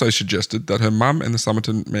 Kate also suggested that her mum and the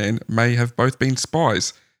Somerton man may have both been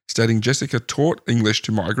spies, stating Jessica taught English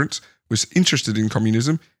to migrants, was interested in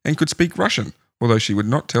communism, and could speak Russian, although she would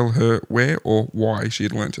not tell her where or why she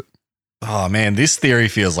had learnt it. Oh, man, this theory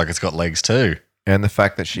feels like it's got legs too. And the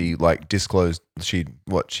fact that she disclosed she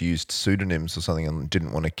used pseudonyms or something and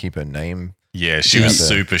didn't want to keep her name. Yeah, she was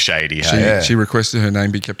super shady. She, Hey? she requested her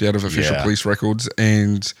name be kept out of official police records,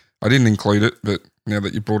 and I didn't include it, but now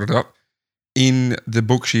that you brought it up, in the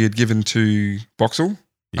book she had given to Boxall,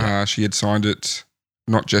 she had signed it,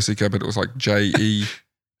 not Jessica, but it was like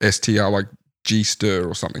Jestr, like G-Stir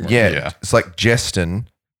or something like that. Yeah, it's like Jestin,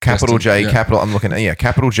 capital J, capital, I'm looking at,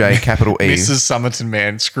 capital J, capital E. Mrs. Somerton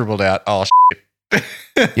Man scribbled out, oh, shit.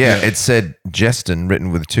 It said Jestin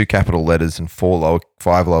written with 2 capital letters and 5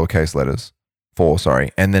 lowercase letters. 4,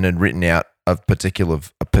 sorry. And then had written out a particular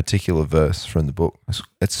verse from the book.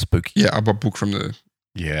 It's spooky. Yeah, I bought a book from the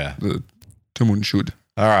Tumun Shud.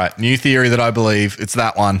 All right, new theory that I believe. It's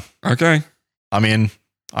that one. Okay. I'm in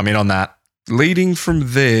on that. Leading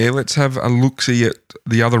from there, let's have a look-see at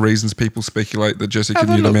the other reasons people speculate that Jessica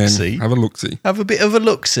knew the man. Have a look-see. Have a bit of a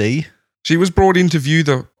look-see. She was brought in to view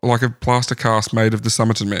a plaster cast made of the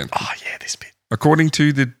Somerton man. Oh, yeah, this bit. According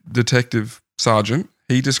to the detective sergeant,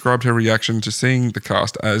 he described her reaction to seeing the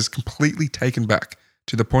cast as completely taken back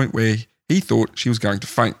to the point where he thought she was going to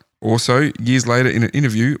faint. Also, years later in an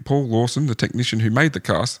interview, Paul Lawson, the technician who made the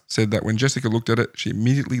cast, said that when Jessica looked at it, she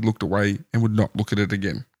immediately looked away and would not look at it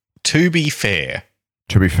again. To be fair,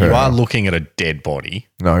 you are looking at a dead body.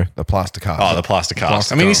 No, the plaster cast. Oh, the plaster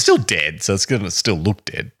cast. I mean, he's still dead, so it's going to still look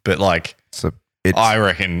dead. But I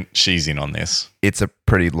reckon she's in on this. It's a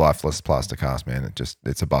pretty lifeless plaster cast, man.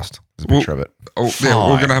 It's a bust. There's a picture of it. Oh, yeah,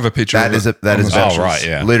 we're going to have a picture of it. That is right,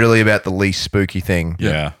 yeah. Literally about the least spooky thing.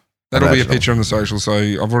 Yeah. That'll be a picture on the social. So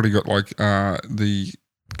I've already got the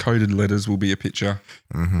coded letters will be a picture,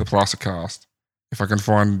 the plaster cast. If I can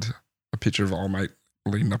find a picture of old mate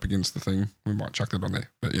leaning up against the thing, we might chuck that on there.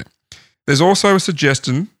 But yeah. There's also a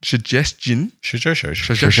suggestion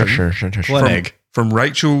from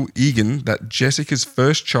Rachel Egan that Jessica's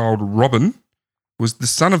first child, Robin, was the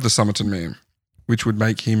son of the Somerton man, which would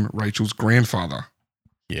make him Rachel's grandfather.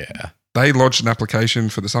 Yeah. They lodged an application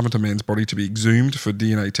for the Somerton man's body to be exhumed for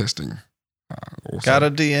DNA testing. Got a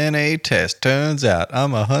DNA test. Turns out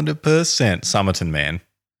I'm 100% Somerton man.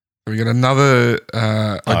 We got another...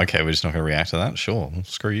 okay, we're just not going to react to that? Sure. Well,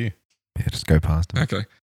 screw you. Yeah, just go past it. Okay.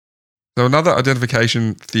 So another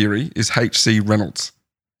identification theory is H.C. Reynolds.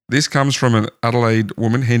 This comes from an Adelaide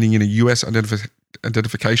woman handing in a US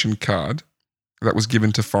identification card that was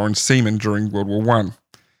given to foreign seamen during World War I.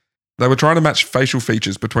 They were trying to match facial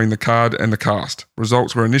features between the card and the cast.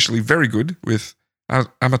 Results were initially very good with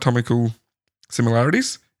anatomical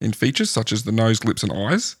similarities in features such as the nose, lips and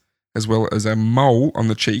eyes, as well as a mole on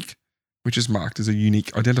the cheek, which is marked as a unique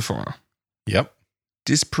identifier. Yep.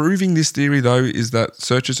 Disproving this theory, though, is that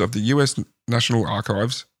searches of the US National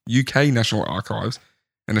Archives, UK National Archives,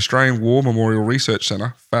 and Australian War Memorial Research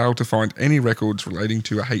Centre failed to find any records relating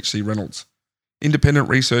to a H.C. Reynolds. Independent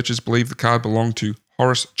researchers believe the card belonged to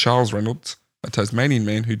Horace Charles Reynolds, a Tasmanian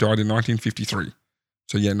man who died in 1953.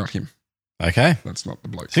 So yeah, not him. Okay. That's not the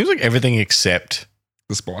bloke. Seems like everything except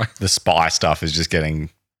the spy. The spy stuff is just getting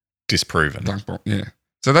disproven. Yeah.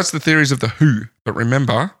 So that's the theories of the who. But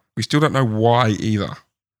remember, we still don't know why either.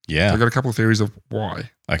 Yeah. So I've got a couple of theories of why.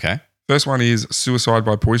 Okay. First one is suicide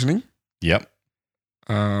by poisoning. Yep.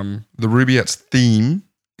 The Rubaiyat's theme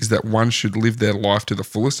is that one should live their life to the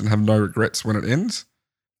fullest and have no regrets when it ends.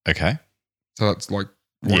 Okay. So that's like...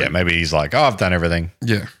 maybe he's like, I've done everything.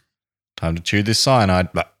 Yeah. Time to chew this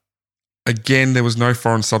cyanide. But again, there was no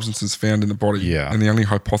foreign substances found in the body. Yeah. And the only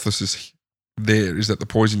hypothesis there is that the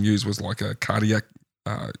poison used was like a cardiac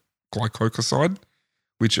glycoside,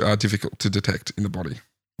 which are difficult to detect in the body.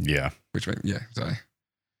 Yeah. Which means, so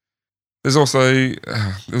there's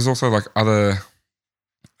also like other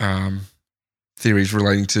theories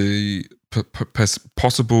relating to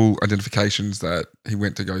possible identifications that he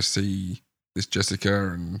went to go see this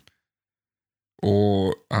Jessica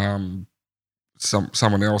or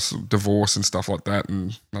someone else, divorce and stuff like that,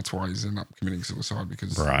 and that's why he's ended up committing suicide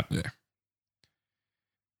because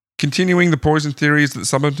Continuing the poison theory is that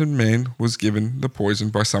Somerton Man was given the poison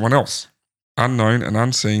by someone else, unknown and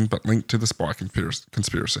unseen, but linked to the spy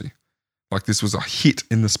conspiracy. Like this was a hit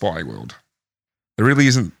in the spy world. There really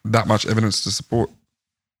isn't that much evidence to support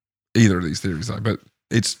either of these theories, though. But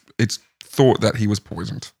it's thought that he was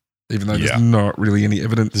poisoned. even though there's not really any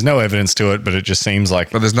evidence. There's no evidence to it, but it just seems like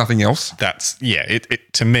But there's nothing else.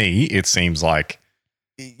 It to me, it seems like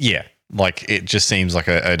like it just seems like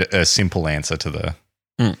a simple answer to the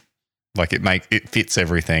like it fits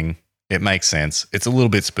everything. It makes sense. It's a little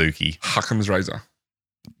bit spooky. Huckham's razor.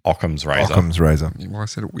 Occam's razor. Occam's razor. Yeah, well, I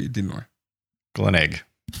said it weird, didn't I? Glenegg.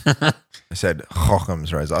 I said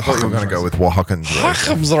Occam's razor. I thought you were going to go with Wahockam's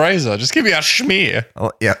razor. Occam's razor. Just give me a schmear.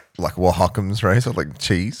 Oh, yeah, like Wahockam's razor, like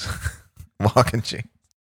cheese. Wahockan cheese.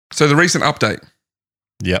 So the recent update.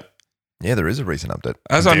 Yep. Yeah, there is a recent update.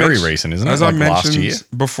 Very recent, isn't it? As Like I last year.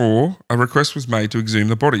 mentioned before, a request was made to exhume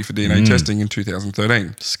the body for DNA testing in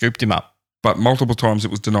 2013, Scooped him up. but multiple times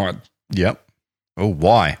it was denied. Yep. Oh,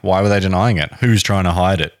 why? Why were they denying it? Who's trying to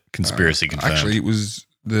hide it? Conspiracy confirmed. Actually, it was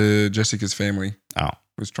Jessica's family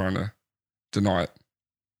was trying to deny it.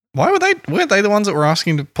 Why weren't they the ones that were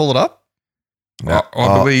asking to pull it up? No.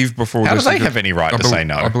 I believe before How do Jessica, they have any right to say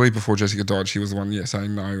no? I believe before Jessica died, she was the one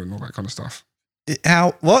saying no and all that kind of stuff.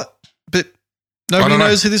 How? What? But I nobody don't know.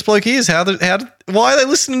 knows who this bloke is. Why are they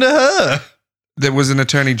listening to her? There was an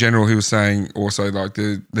attorney general who was saying also like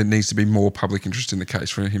there needs to be more public interest in the case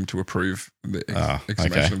for him to approve the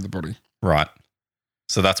exhumation of the body. Right.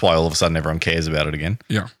 So that's why all of a sudden everyone cares about it again.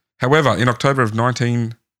 Yeah. However, in October of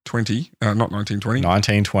 1920, not 1920,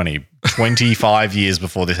 1920, 25 years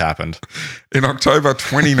before this happened. in October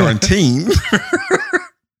 2019,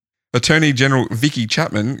 Attorney General Vicky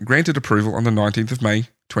Chapman granted approval on the 19th of May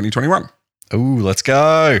 2021. Ooh, let's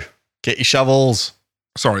go. Get your shovels.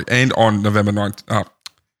 Sorry, and on November 9th,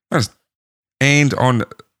 and on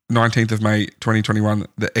 19th of May 2021,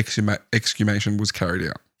 the exhumation was carried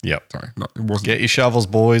out. Yep. Sorry, it wasn't. Get your shovels,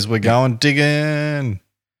 boys. We're going digging.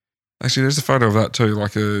 Actually, there's a photo of that too,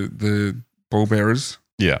 like the ball bearers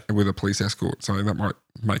Yeah. with a police escort. So that might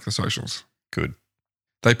make the socials. Good.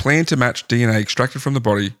 They plan to match DNA extracted from the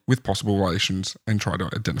body with possible relations and try to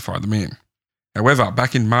identify the man. However,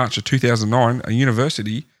 back in March of 2009, a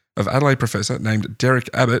University of Adelaide professor named Derek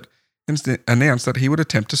Abbott announced that he would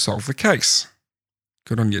attempt to solve the case.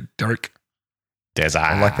 Good on you, Derek.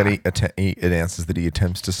 I like that he announces that he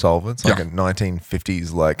attempts to solve it. It's like a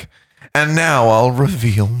 1950s, like, and now I'll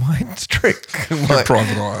reveal my trick. Like,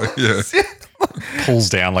 Private Eye, yeah. Pulls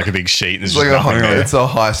down like a big sheet. And It's like it's a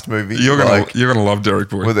heist movie. You're gonna love Derek,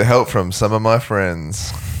 boy. With the help from some of my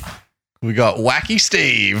friends. We got Wacky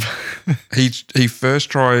Steve. He first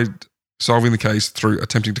tried solving the case through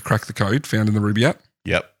attempting to crack the code found in the Ruby app.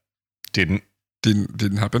 Yep. Didn't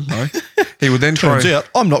happen. No. He would then try. Turns out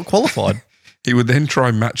I'm not qualified. He would then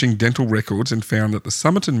try matching dental records and found that the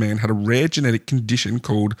Somerton Man had a rare genetic condition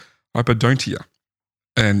called hypodontia,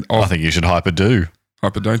 I think you should hyperdo.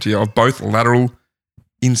 Hypodontia of both lateral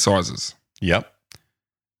incisors. Yep.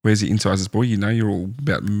 Where's the incisors, boy? You know you're all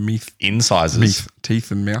about Incisors.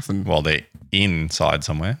 teeth and mouth and Well, they're inside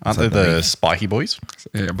somewhere. Aren't they the spiky boys?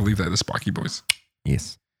 yeah, I believe they're the spiky boys.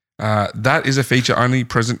 Yes. That is a feature only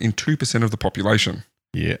present in 2% of the population.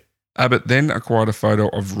 Yeah. Abbott then acquired a photo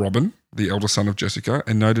of Robin, the elder son of Jessica,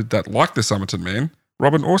 and noted that, like the Somerton Man,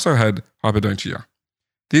 Robin also had hypodontia.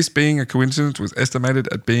 This being a coincidence was estimated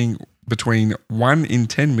at being between 1 in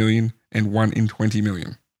 10 million and 1 in 20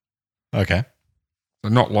 million. Okay. So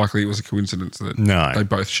not likely it was a coincidence that No. they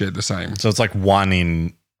both shared the same. So it's like 1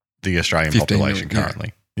 in the Australian 15 population million,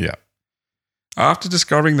 currently. Yeah. After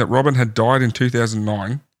discovering that Robin had died in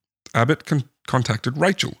 2009, Abbott contacted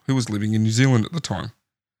Rachel, who was living in New Zealand at the time.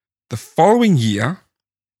 The following year,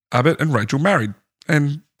 Abbott and Rachel married,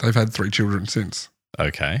 and they've had 3 children since.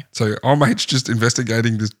 Okay. So our mate's just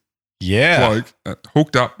investigating this Yeah. bloke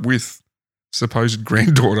hooked up with supposed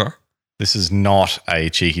granddaughter. This is not a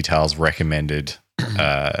Cheeky Tales recommended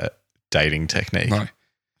dating technique. No.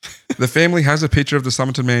 The family has a picture of the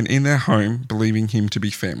Somerton Man in their home, believing him to be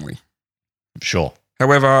family. Sure.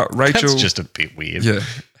 However, Rachel... That's just a bit weird. Yeah.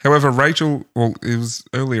 However, Rachel... Well, it was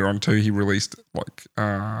earlier on too. He released,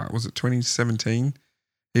 was it 2017?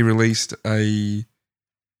 He released a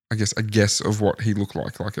guess of what he looked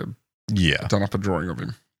like Yeah. done up a drawing of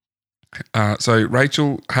him. So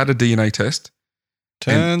Rachel had a DNA test,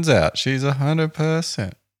 Turns out she's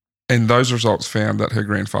 100%. and those results found that her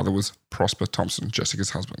grandfather was Prosper Thompson, Jessica's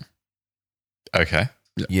husband. Okay.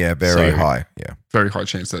 Yeah, very So- high. Yeah. Very high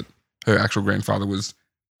chance that her actual grandfather was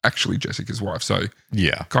actually Jessica's wife. So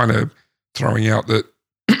Yeah. kind of throwing out that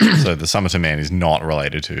So the Somerton Man is not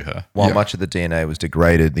related to her. While Yeah. much of the DNA was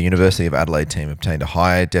degraded, the University of Adelaide team obtained a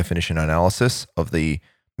high definition analysis of the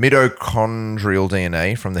mitochondrial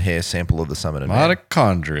DNA from the hair sample of the Somerton Man.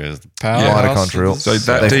 Mitochondria is the power. Mitochondrial. so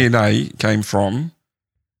that DNA came from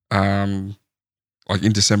like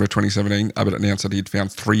in December 2017, Abbott announced that he had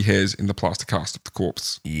found 3 hairs in the plaster cast of the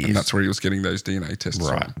corpse. Yes. And that's where he was getting those DNA tests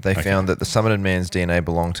Right. from. They found that the Somerton Man's DNA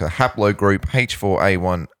belonged to haplogroup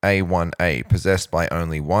H4A1A1A, possessed by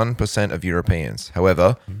only 1% of Europeans.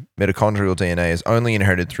 However, mitochondrial DNA is only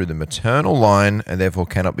inherited through the maternal line and therefore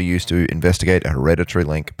cannot be used to investigate a hereditary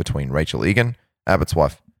link between Rachel Egan, Abbott's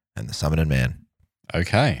wife, and the Somerton Man.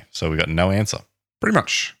 Okay. So we got no answer. Pretty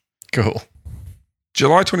much. Cool.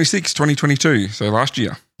 July 26, 2022, so last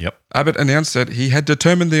year, Yep. Abbott announced that he had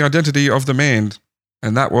determined the identity of the man,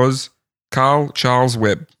 and that was Carl Charles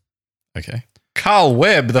Webb. Okay. Carl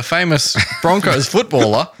Webb, the famous Broncos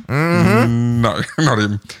footballer. No, not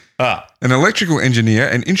him. Ah. An electrical engineer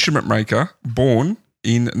and instrument maker born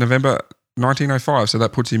in November 1905, so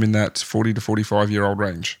that puts him in that 40 to 45-year-old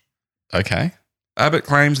range. Okay. Abbott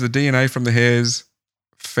claims the DNA from the hairs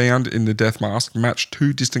found in the death mask matched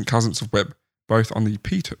 2 distant cousins of Webb, both on the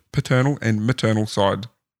paternal and maternal side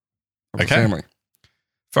of the family.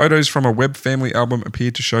 Photos from a Webb family album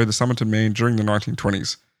appeared to show the Somerton Man during the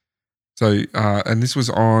 1920s. So, and this was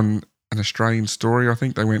on an Australian Story, I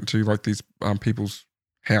think. They went to like these people's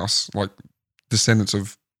house, like descendants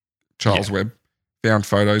of Charles Webb, found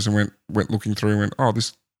photos and went looking through and went, oh,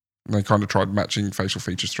 this. And they kind of tried matching facial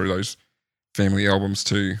features through those family albums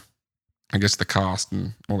to, I guess, the cast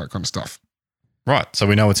and all that kind of stuff. Right. So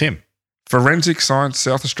we know it's him. Forensic Science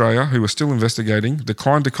South Australia, who were still investigating,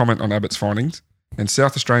 declined to comment on Abbott's findings, and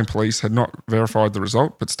South Australian police had not verified the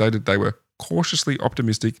result but stated they were cautiously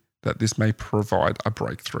optimistic that this may provide a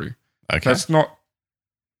breakthrough. Okay. That's not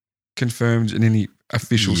confirmed in any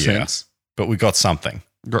official sense. But we got something.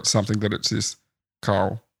 Got something that it's this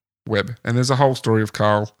Carl Webb. And there's a whole story of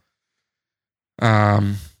Carl, how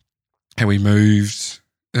he moved.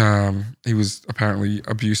 He was apparently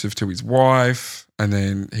abusive to his wife, and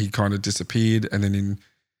then he kind of disappeared. And then in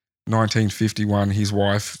 1951, his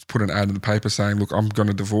wife put an ad in the paper saying, look, I'm going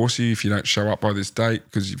to divorce you if you don't show up by this date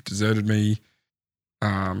because you've deserted me.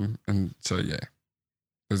 And so, yeah,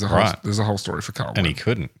 there's a whole story for Carl. And he Webb.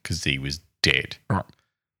 couldn't because he was dead. Right.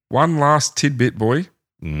 One last tidbit, boy,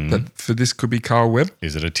 that for this could be Carl Webb.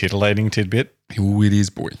 Is it a titillating tidbit? Oh, it is,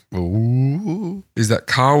 boy. Ooh. Is that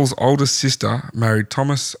Carl's oldest sister married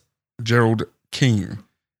Thomas Gerald King,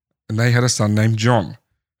 and they had a son named John,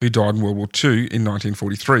 who died in World War II in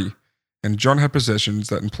 1943. And John had possessions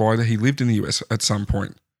that imply that he lived in the US at some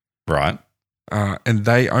point. Right. And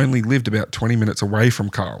they only lived about 20 minutes away from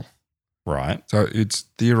Carl. Right. So it's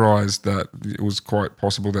theorized that it was quite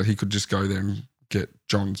possible that he could just go there and get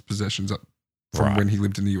John's possessions up from when he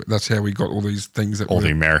lived in the US. That's how we got all these things that All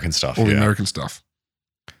the American stuff. all the American stuff.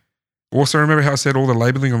 Also, remember how I said all the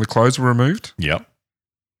labeling on the clothes were removed? Yep.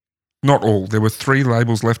 Not all. There were 3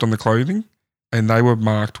 labels left on the clothing, and they were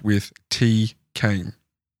marked with T. Kane.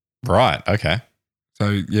 Right. Okay.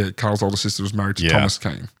 So, yeah, Carl's older sister was married to Yeah. Thomas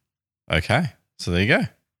Kane. Okay. So there you go.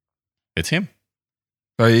 It's him.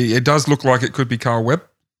 So it does look like it could be Carl Webb.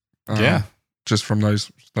 Yeah. Just from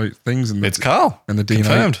those things and It's Carl. and the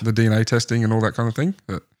Confirmed. DNA testing and all that kind of thing.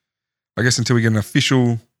 But I guess until we get an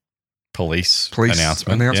official Police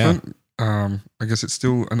announcement, Yeah. I guess it's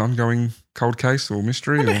still an ongoing cold case or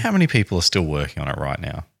mystery. I wonder Or, how many people are still working on it right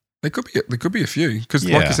now. there could be a few because,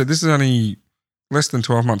 like Yeah. I said, this is only less than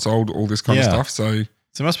 12 months old. All this kind of Yeah. stuff. So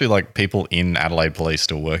So it must be like people in Adelaide Police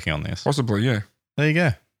still working on this. possibly, yeah. There you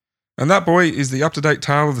go. And that, boy, is the up-to-date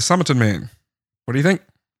tale of the Somerton Man. What do you think?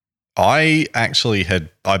 I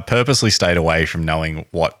purposely stayed away from knowing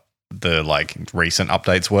what the like recent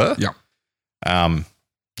updates were. Yeah.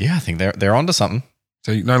 Yeah, I think they're onto something.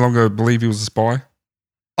 So you no longer believe he was a spy?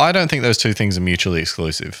 I don't think those two things are mutually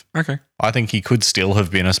exclusive. Okay. I think he could still have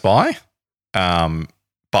been a spy,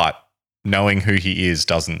 but knowing who he is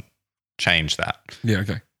doesn't change that. Yeah,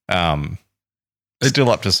 okay. Still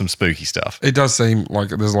up to some spooky stuff. It does seem like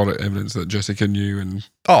there's a lot of evidence that Jessica knew and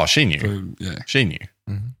Oh, she knew. yeah. She knew.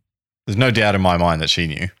 Mm-hmm. There's no doubt in my mind that she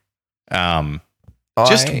knew.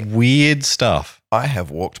 Just weird stuff. I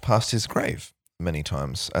have walked past his grave many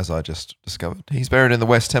times, as I just discovered. He's buried in the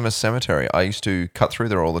West Thames Cemetery. I used to cut through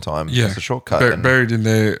there all the time. Yeah. It's a shortcut. Buried in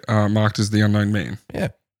there, marked as the unknown man. Yeah.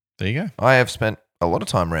 There you go. I have spent a lot of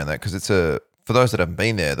time around that because it's for those that haven't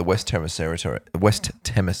been there, the West Terrace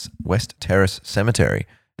Cemetery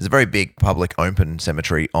is a very big public open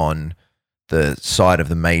cemetery on the side of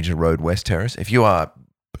the major road West Terrace. If you are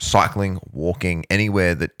cycling, walking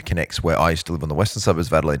anywhere that connects where I used to live on the western suburbs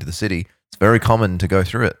of Adelaide to the city, it's very common to go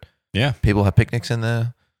through it. Yeah. People have picnics in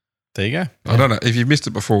there. There you go. I don't know. If you've missed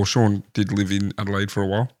it before, Sean did live in Adelaide for a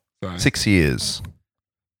while. So 6 years.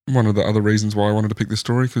 one of the other reasons why I wanted to pick this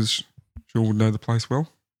story, because Sean would know the place well.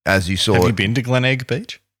 As you saw Have you it. been to Glen Egg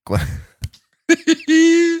Beach?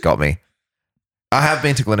 Got me. I have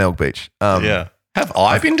been to Glenelg Beach. Yeah. Have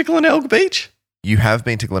I been to Glenelg Beach? You have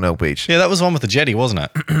been to Glenelg Beach. Yeah, that was the one with the jetty, wasn't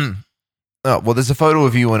it? Oh, well, there's a photo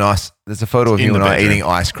of you and us. There's a photo of In you the and I bedroom. eating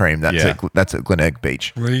ice cream. That's that's at Glenelg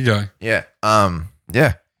Beach. There you go. Yeah.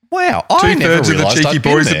 Yeah. Wow. I never 2/3 of the realised cheeky I'd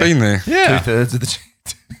boys been have been there. Yeah. 2/3 of the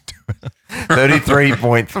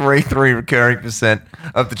 33.33 recurring percent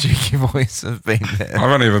of the cheeky boys have been there. I've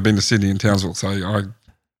only ever been to Sydney and Townsville, so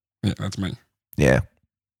that's me. Yeah.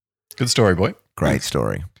 Good story, boy. Great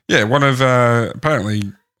story. Yeah, one of apparently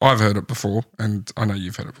I've heard it before, and I know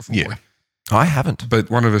you've heard it before. Yeah. Boy, I haven't. but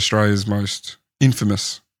one of Australia's most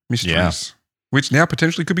infamous mysteries, which now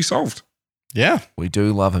potentially could be solved. Yeah. We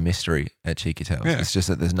do love a mystery at Cheeky Tales. Yeah. It's just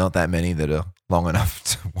that there's not that many that are long enough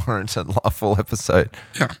to warrant a full episode.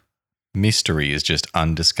 Yeah, Mystery is just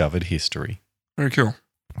undiscovered history. very cool.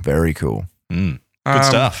 Very cool. Good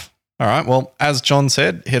stuff. All right. Well, as John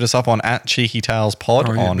said, hit us up on @CheekyTalesPod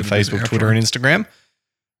on bit of Facebook, outro. Twitter, and Instagram.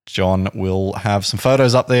 John will have some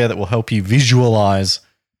photos up there that will help you visualize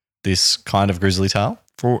this kind of grizzly tale.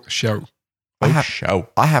 For show. I have- Show.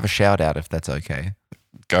 I have a shout out if that's okay.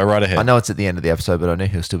 Go right ahead. I know it's at the end of the episode, but I know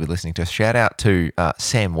he'll still be listening to us. Shout out to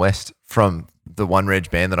Sam West from the One Reg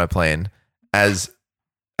band that I play in as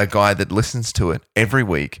a guy that listens to it every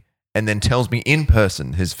week and then tells me in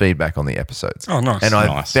person his feedback on the episodes. Oh, nice. And I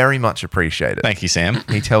Nice. very much appreciate it. Thank you, Sam.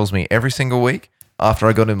 He tells me every single week after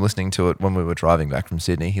I got him listening to it when we were driving back from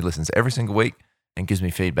Sydney. He listens every single week and gives me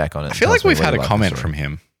feedback on it. I feel like we've had a comment from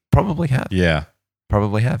him. Probably have. Yeah.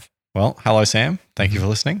 Probably have. Well, hello, Sam. Thank you for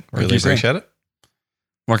listening. Thank Really you, Sam. appreciate it.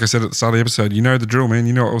 Like I said at the start of the episode, you know the drill, man.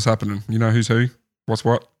 You know what was happening. You know who's who, what's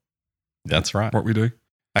what That's right. we do.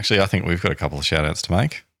 Actually, I think we've got a couple of shout outs to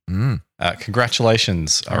make. Mm.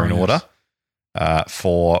 Congratulations are Oh, in yes. order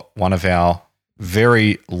for one of our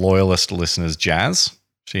very loyalist listeners, Jazz.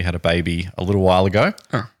 She had a baby a little while ago.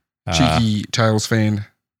 Oh. Uh, Cheeky Tales fan,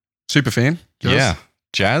 super fan. Yes. Yeah.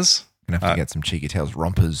 Jazz, Gonna have to get some Cheeky Tales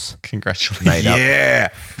rompers. congratulations. Made up. Yeah.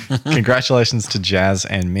 Congratulations to Jazz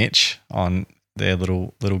and Mitch on their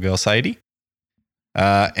little girl, Sadie.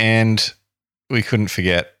 And we couldn't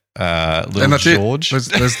forget little And that's George. it.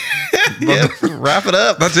 There's Yeah, wrap it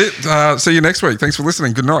up. That's it. See you next week. Thanks for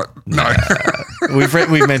listening. Good night. No.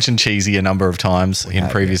 We've mentioned Cheesy a number of times in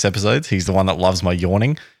have, previous episodes. He's the one that loves my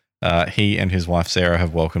yawning. He and his wife Sarah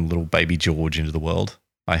have welcomed little baby George into the world.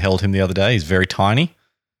 I held him the other day. He's very tiny.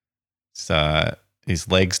 So his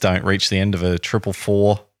legs don't reach the end of a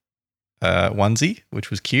 444 onesie, which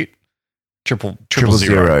was cute. Triple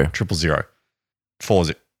zero.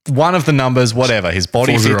 40. One of the numbers, whatever. His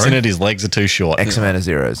body 40. fits in it. His legs are too short. X amount of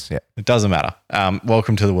zeros. Yeah. It doesn't matter.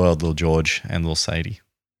 Welcome to the world, little George and little Sadie.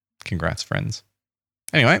 Congrats, friends.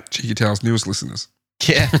 Anyway, Cheeky Tales newest listeners.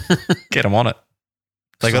 yeah, get them on it.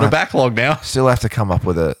 They got a backlog now. Still have to come up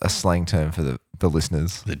with a slang term for the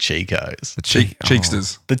listeners. The Chicos. The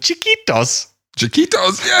Cheeksters. The Chiquitos.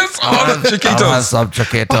 Chiquitos. Yes. I want it. Oh, Chiquitos. some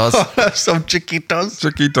chiquitos. Some Chiquitos.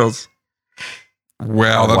 Chiquitos.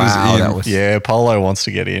 Wow, that is Wow, in. that was- Yeah, Polo wants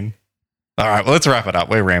to get in. All right, well, let's wrap it up.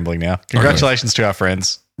 We're rambling now. Congratulations to our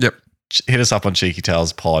friends. Yep. Hit us up on Cheeky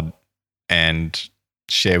Tales Pod and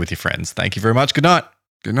share with your friends. Thank you very much. Good night.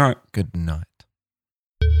 Good night. Good night.